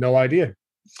I have no idea.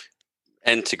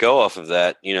 And to go off of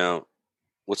that,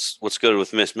 what's good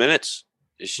with Miss Minutes?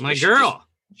 My girl.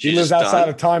 She lives outside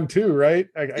of time too, right?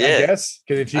 I guess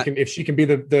because if she can be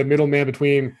the middleman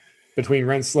between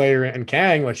Renslayer and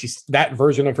Kang, like that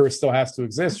version of her still has to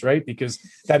exist, right? Because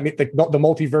that the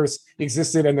multiverse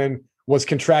existed and then was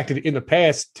contracted in the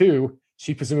past too.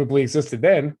 She presumably existed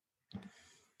then.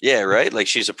 Yeah, right. Like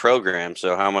she's a program.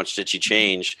 So how much did she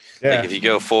change? Yeah. Like if you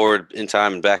go forward in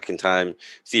time and back in time,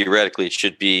 theoretically it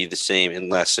should be the same,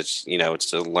 unless it's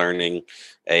it's a learning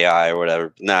AI or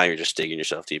whatever. Now you're just digging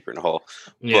yourself deeper in a hole.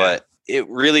 Yeah. But it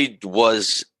really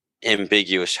was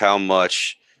ambiguous how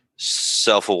much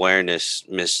self-awareness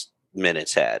Miss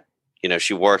Minutes had.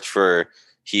 She worked for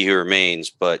He Who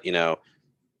Remains, but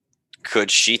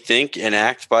could she think and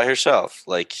act by herself?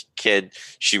 Like, could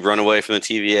she run away from the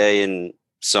TVA and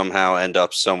somehow end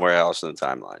up somewhere else in the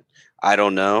timeline? I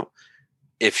don't know.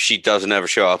 If she doesn't ever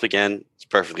show up again, it's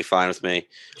perfectly fine with me.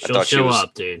 She'll show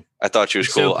up, dude. I thought she was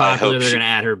cool. So popular, they're gonna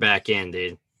add her back in,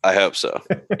 dude. I hope so.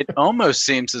 It almost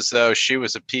seems as though she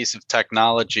was a piece of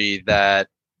technology that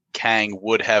Kang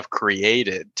would have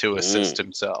created to assist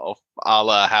himself, a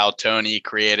la how Tony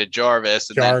created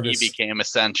Jarvis, and then he became a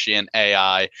sentient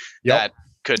AI. That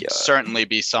could certainly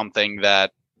be something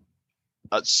that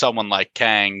someone like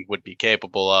Kang would be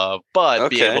capable of, but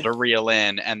be able to reel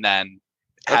in and then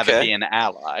have it be an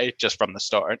ally just from the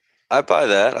start. I buy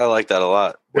that. I like that a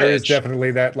lot. There is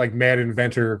definitely that like mad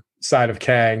inventor side of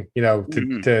Kang,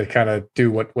 to kind of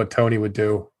do what Tony would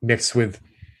do, mixed with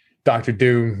Dr.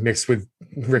 Doom, mixed with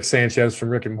Rick Sanchez from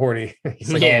Rick and Morty. He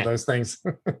said all those things.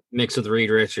 Mixed with Reed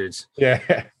Richards.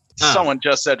 Yeah. Someone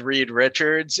just said Reed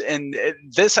Richards. And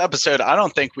this episode, I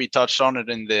don't think we touched on it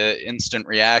in the instant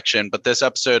reaction, but this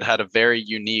episode had a very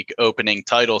unique opening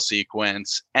title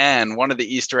sequence. And one of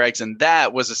the Easter eggs in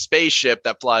that was a spaceship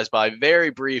that flies by very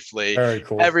briefly. Very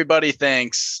cool. Everybody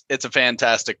thinks it's a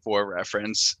Fantastic Four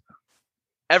reference.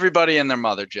 Everybody and their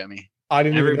mother, Jimmy. I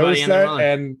didn't even notice that,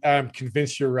 and I'm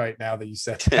convinced you're right now that you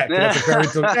said that.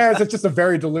 It's just a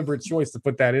very deliberate choice to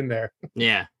put that in there.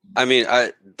 Yeah. I mean,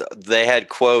 they had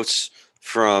quotes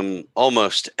from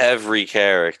almost every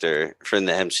character from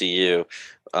the MCU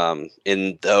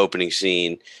in the opening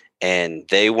scene, and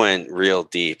they went real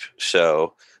deep.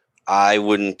 So I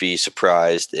wouldn't be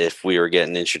surprised if we were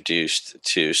getting introduced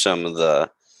to some of the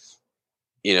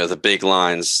the big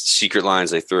lines, secret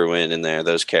lines they threw in there.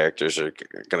 Those characters are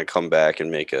going to come back and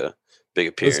make a big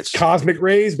appearance. Those cosmic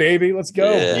rays, baby. Let's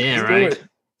go. Yeah, right.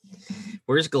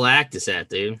 Where's Galactus at,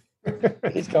 dude?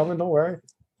 He's coming. Don't worry.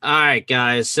 All right,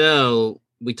 guys. So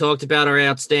we talked about our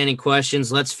outstanding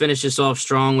questions. Let's finish this off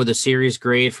strong with a series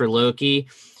grade for Loki.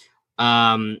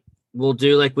 We'll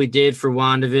do like we did for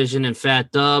WandaVision and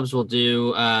Fat Dubs. We'll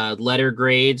do letter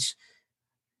grades.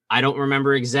 I don't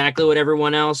remember exactly what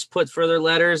everyone else put for their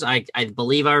letters. I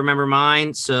believe I remember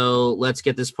mine. So let's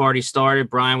get this party started.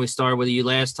 Brian, we started with you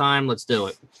last time. Let's do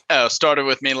it. Oh, started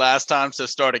with me last time, so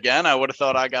start again. I would have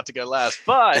thought I got to go last.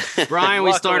 But Brian,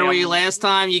 we started with you last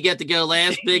time. You get to go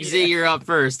last. Big Z, you're up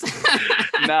first.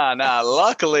 Nah.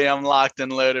 Luckily, I'm locked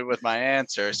and loaded with my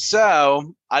answer.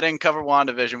 So I didn't cover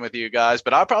WandaVision with you guys,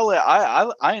 but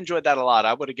I enjoyed that a lot.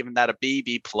 I would have given that a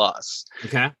B+.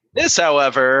 Okay. This,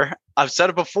 however, I've said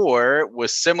it before,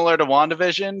 was similar to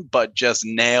WandaVision, but just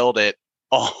nailed it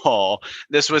all.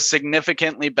 This was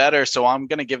significantly better, so I'm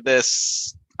going to give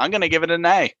it an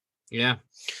A. Yeah.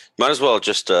 Might as well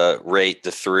just rate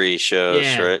the 3 shows,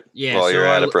 right? Yeah. While you're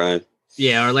at it, Brian.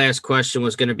 Yeah, our last question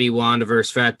was going to be Wanda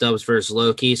versus Fat Dubs versus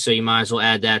Loki, so you might as well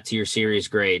add that to your series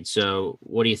grade. So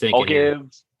what do you think?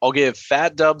 I'll give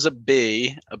Fat Dubs a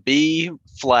B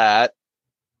flat.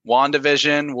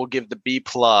 WandaVision, we'll give the B+,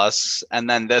 and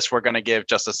then this we're going to give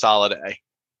just a solid A.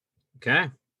 Okay.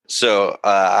 So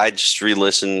I just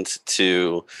re-listened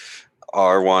to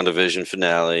our WandaVision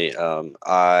finale. How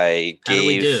did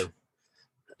we do?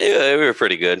 Yeah, we were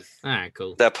pretty good. All right,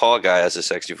 cool. That Paul guy has a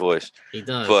sexy voice. He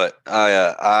does. But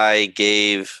I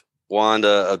gave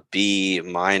Wanda a B-,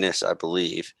 I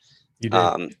believe. You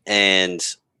did. And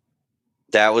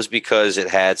that was because it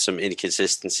had some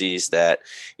inconsistencies that,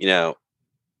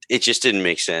 it just didn't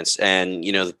make sense. And,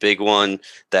 the big one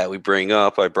that we bring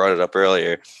up, I brought it up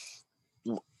earlier,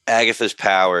 Agatha's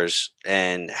powers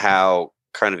and how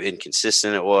kind of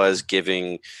inconsistent it was,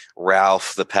 giving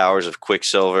Ralph the powers of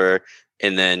Quicksilver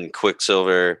and then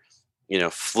Quicksilver,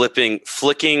 flicking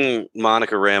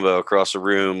Monica Rambeau across the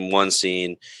room one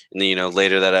scene, and then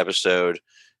later that episode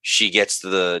she gets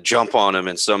the jump on him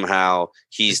and somehow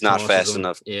he's not fast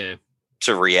enough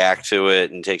to react to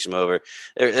it and takes him over.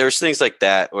 There's things like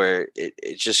that where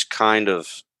it just kind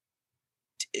of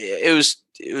it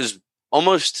was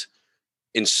almost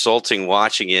insulting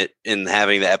watching it and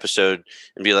having the episode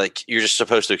and be like, you're just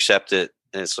supposed to accept it.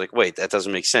 And it's like, wait, that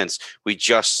doesn't make sense. We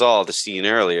just saw the scene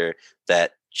earlier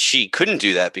that she couldn't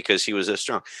do that because he was so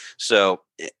strong. So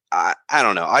I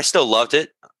don't know. I still loved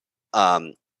it.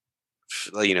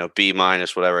 B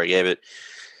minus, whatever I gave it.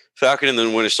 Falcon and the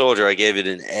Winter Soldier, I gave it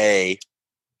an A.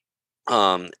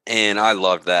 And I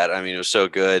loved that. I mean, it was so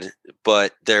good,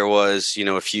 but there was,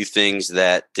 a few things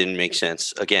that didn't make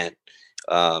sense. Again,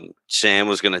 Sam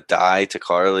was going to die to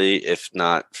Carly if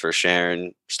not for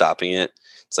Sharon stopping it.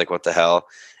 It's like, what the hell?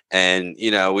 And,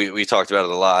 we talked about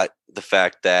it a lot. The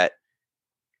fact that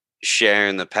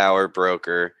Sharon, the power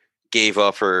broker, gave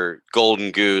up her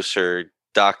golden goose, her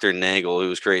Dr. Nagel, who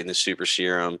was creating the super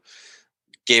serum,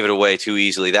 gave it away too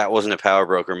easily. That wasn't a power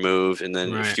broker move. And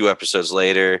then a few episodes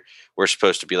later, we're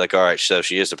supposed to be like, all right, so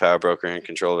she is a power broker in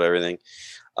control of everything.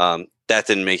 That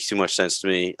didn't make too much sense to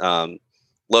me.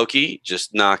 Loki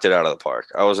just knocked it out of the park.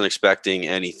 I wasn't expecting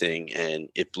anything, and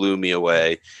it blew me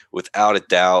away. Without a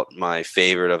doubt, my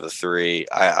favorite of the three.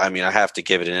 I mean, I have to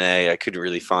give it an A. I couldn't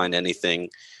really find anything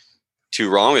too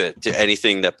wrong with it,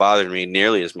 anything that bothered me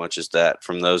nearly as much as that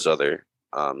from those other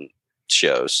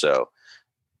shows. So,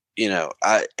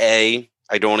 I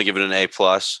don't want to give it an A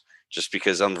plus just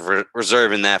because I'm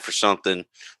reserving that for something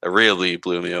that really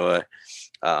blew me away.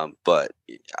 But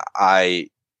I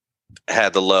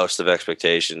had the lowest of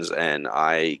expectations, and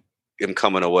I am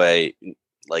coming away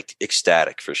like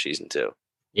ecstatic for season 2.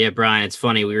 Yeah, Brian, it's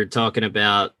funny. We were talking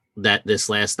about that this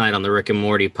last night on the Rick and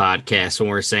Morty podcast when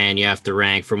we're saying you have to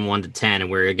rank from 1 to 10,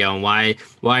 and we're going, why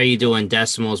are you doing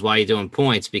decimals? Why are you doing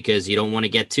points? Because you don't want to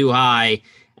get too high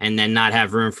and then not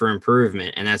have room for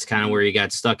improvement. And that's kind of where you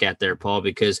got stuck at there, Paul,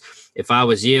 because if I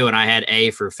was you and I had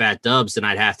A for Fat Dubs, then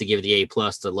I'd have to give the A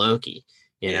plus to Loki,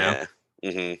 know?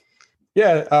 Mm-hmm.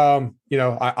 Yeah.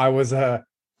 I was a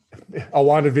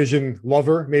WandaVision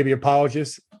lover, maybe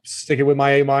apologist, sticking with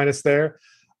my A minus there.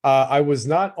 I was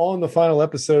not on the final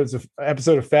episode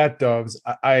of Fat Dubs.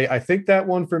 I think that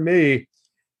one for me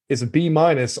is a B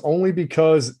minus, only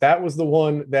because that was the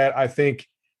one that I think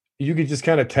you could just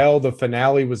kind of tell the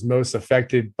finale was most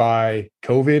affected by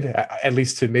COVID, at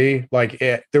least to me. Like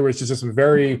there was just some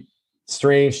very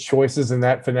strange choices in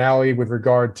that finale with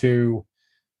regard to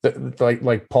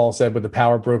like Paul said with the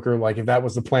power broker. Like if that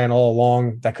was the plan all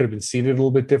along, that could have been seeded a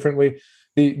little bit differently.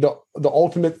 The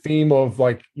ultimate theme of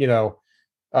the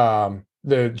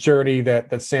journey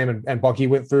that Sam and Bucky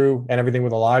went through and everything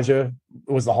with Elijah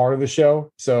was the heart of the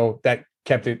show. So that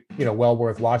kept it, well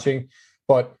worth watching.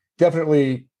 But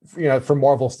definitely, for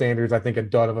Marvel standards, I think a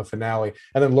dud of a finale.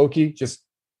 And then Loki, just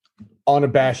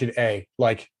unabashed A.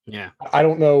 I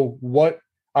don't know what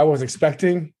I was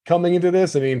expecting coming into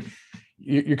this. I mean,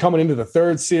 you're coming into the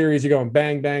third series, you're going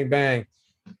bang, bang, bang.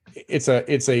 It's a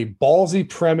ballsy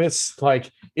premise.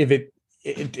 Like if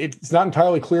it's not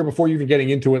entirely clear before you're even getting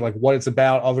into it, like what it's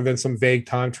about, other than some vague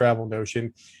time travel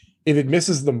notion. If it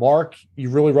misses the mark, you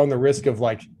really run the risk of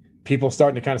people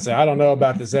starting to kind of say, I don't know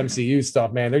about this MCU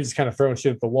stuff, man. They're just kind of throwing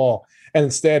shit at the wall. And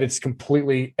instead it's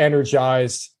completely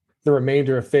energized the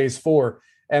remainder of phase 4.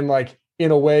 And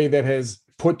in a way that has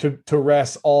put to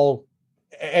rest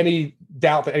any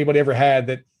doubt that anybody ever had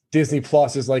that Disney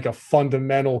Plus is a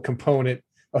fundamental component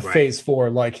of phase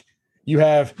 4. You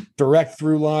have direct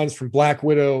through lines from Black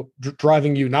Widow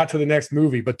driving you not to the next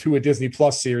movie, but to a Disney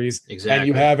Plus series. Exactly. And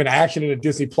you have an action in a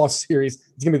Disney Plus series.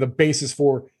 It's going to be the basis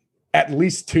for at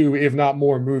least 2, if not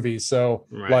more movies. So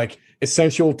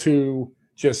essential to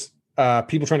just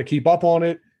people trying to keep up on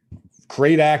it.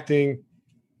 Great acting.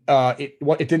 It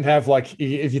didn't have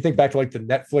if you think back to the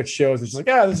Netflix shows, it's just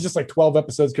this is just 12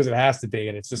 episodes because it has to be.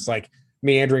 And it's just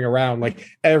meandering around.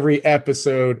 Every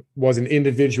episode was an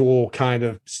individual kind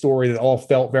of story that all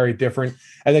felt very different.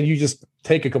 And then you just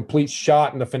take a complete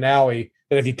shot in the finale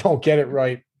that if you don't get it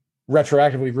right,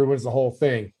 retroactively ruins the whole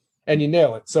thing. And you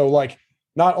nail it. So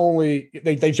not only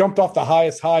they jumped off the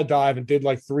highest high dive and did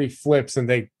 3 flips and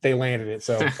they landed it.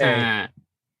 So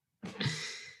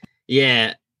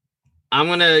yeah. I'm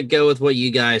going to go with what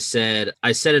you guys said.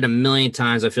 I said it a million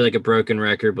times. I feel like a broken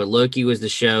record, but Loki was the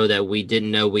show that we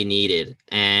didn't know we needed.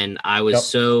 And I was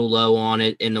so low on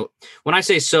it. When I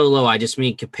say so low, I just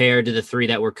mean compared to the 3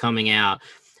 that were coming out.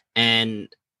 And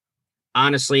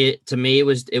honestly, to me, it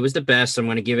was the best. I'm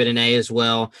going to give it an A as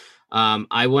well.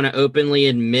 I want to openly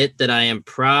admit that I am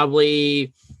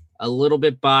probably a little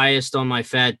bit biased on my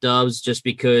Fat Dubs just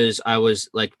because I was,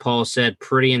 like Paul said,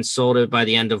 pretty insulted by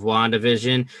the end of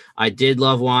WandaVision. I did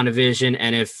love WandaVision,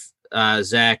 and if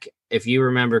Zach, if you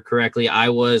remember correctly, I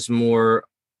was more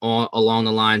along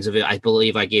the lines of it. I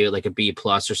believe I gave it like a B+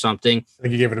 or something. I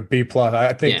think you gave it a B+.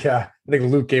 I think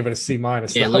Luke gave it a C-.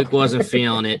 Yeah, Luke wasn't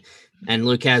feeling it. And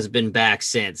Luke has been back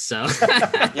since. So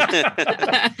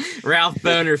Ralph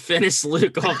Boner finished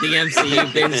Luke off the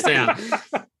MCU binge down.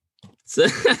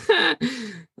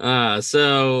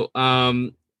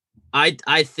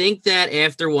 I think that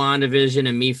after WandaVision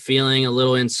and me feeling a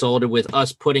little insulted with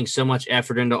us putting so much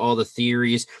effort into all the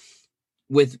theories,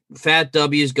 with Fat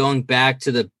W's going back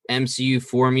to the MCU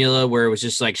formula where it was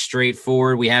just like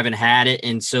straightforward. We haven't had it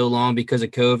in so long because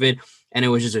of COVID. And it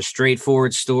was just a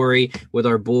straightforward story with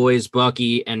our boys,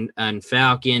 Bucky and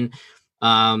Falcon,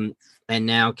 and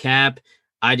now Cap.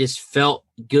 I just felt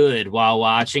good while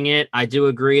watching it. I do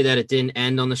agree that it didn't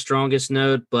end on the strongest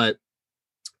note, but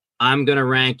I'm going to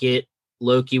rank it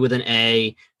Loki with an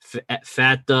A.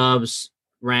 Fat Dubs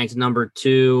ranked number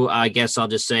 2. I guess I'll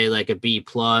just say like a B+.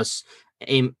 B+,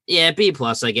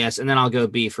 I guess. And then I'll go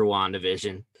B for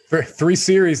WandaVision. 3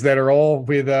 series that are all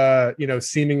with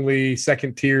seemingly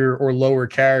second tier or lower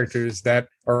characters that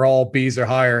are all B's or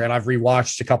higher, and I've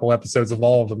rewatched a couple episodes of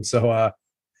all of them. So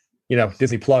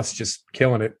Disney Plus just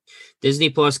killing it.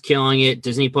 Disney Plus killing it.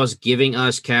 Disney Plus giving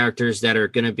us characters that are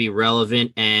going to be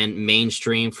relevant and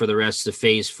mainstream for the rest of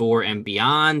Phase 4 and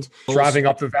beyond. Driving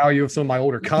up the value of some of my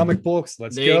older comic books.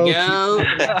 Let's go. There you go.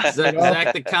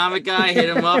 Zach, the comic guy, hit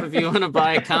him up if you want to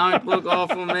buy a comic book off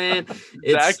him, man.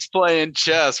 Zach's playing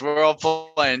chess. We're all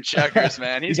playing checkers,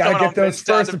 man. He's you got to get those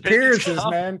first appearances,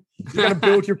 man. You got to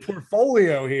build your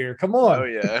portfolio here. Come on. Oh,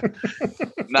 yeah.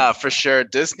 Nah, for sure.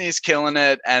 Disney's killing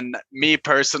it. And me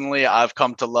personally, I've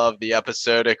come to love the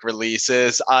episodic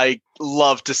releases. I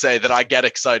love to say that I get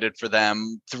excited for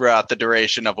them throughout the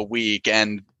duration of a week.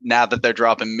 And now that they're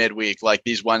dropping midweek, like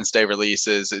these Wednesday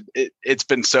releases, it's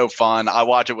been so fun. I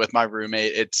watch it with my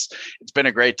roommate. It's been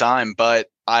a great time, but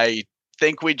I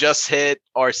think we just hit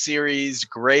our series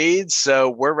grades, so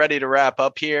we're ready to wrap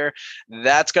up here.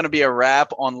 That's going to be a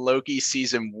wrap on Loki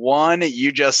season 1.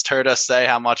 You just heard us say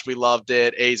how much we loved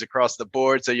it, A's across the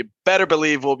board, so you better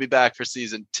believe we'll be back for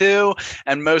season 2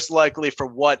 and most likely for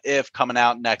What If coming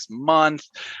out next month.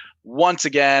 Once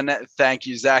again, thank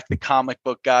you, Zach, the comic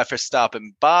book guy, for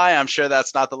stopping by. I'm sure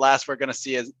that's not the last we're going to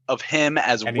see of him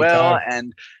as Anytime. Well.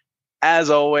 And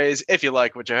as always, if you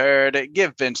like what you heard,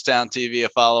 give Bingetown TV a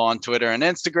follow on Twitter and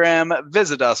Instagram.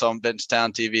 Visit us on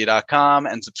BingetownTV.com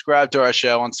and subscribe to our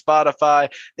show on Spotify,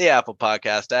 the Apple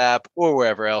Podcast app, or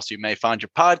wherever else you may find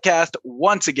your podcast.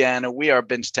 Once again, we are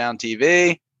Bingetown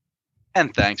TV,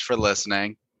 and thanks for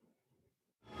listening.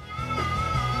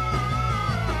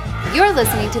 You're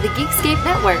listening to the Geekscape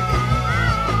Network.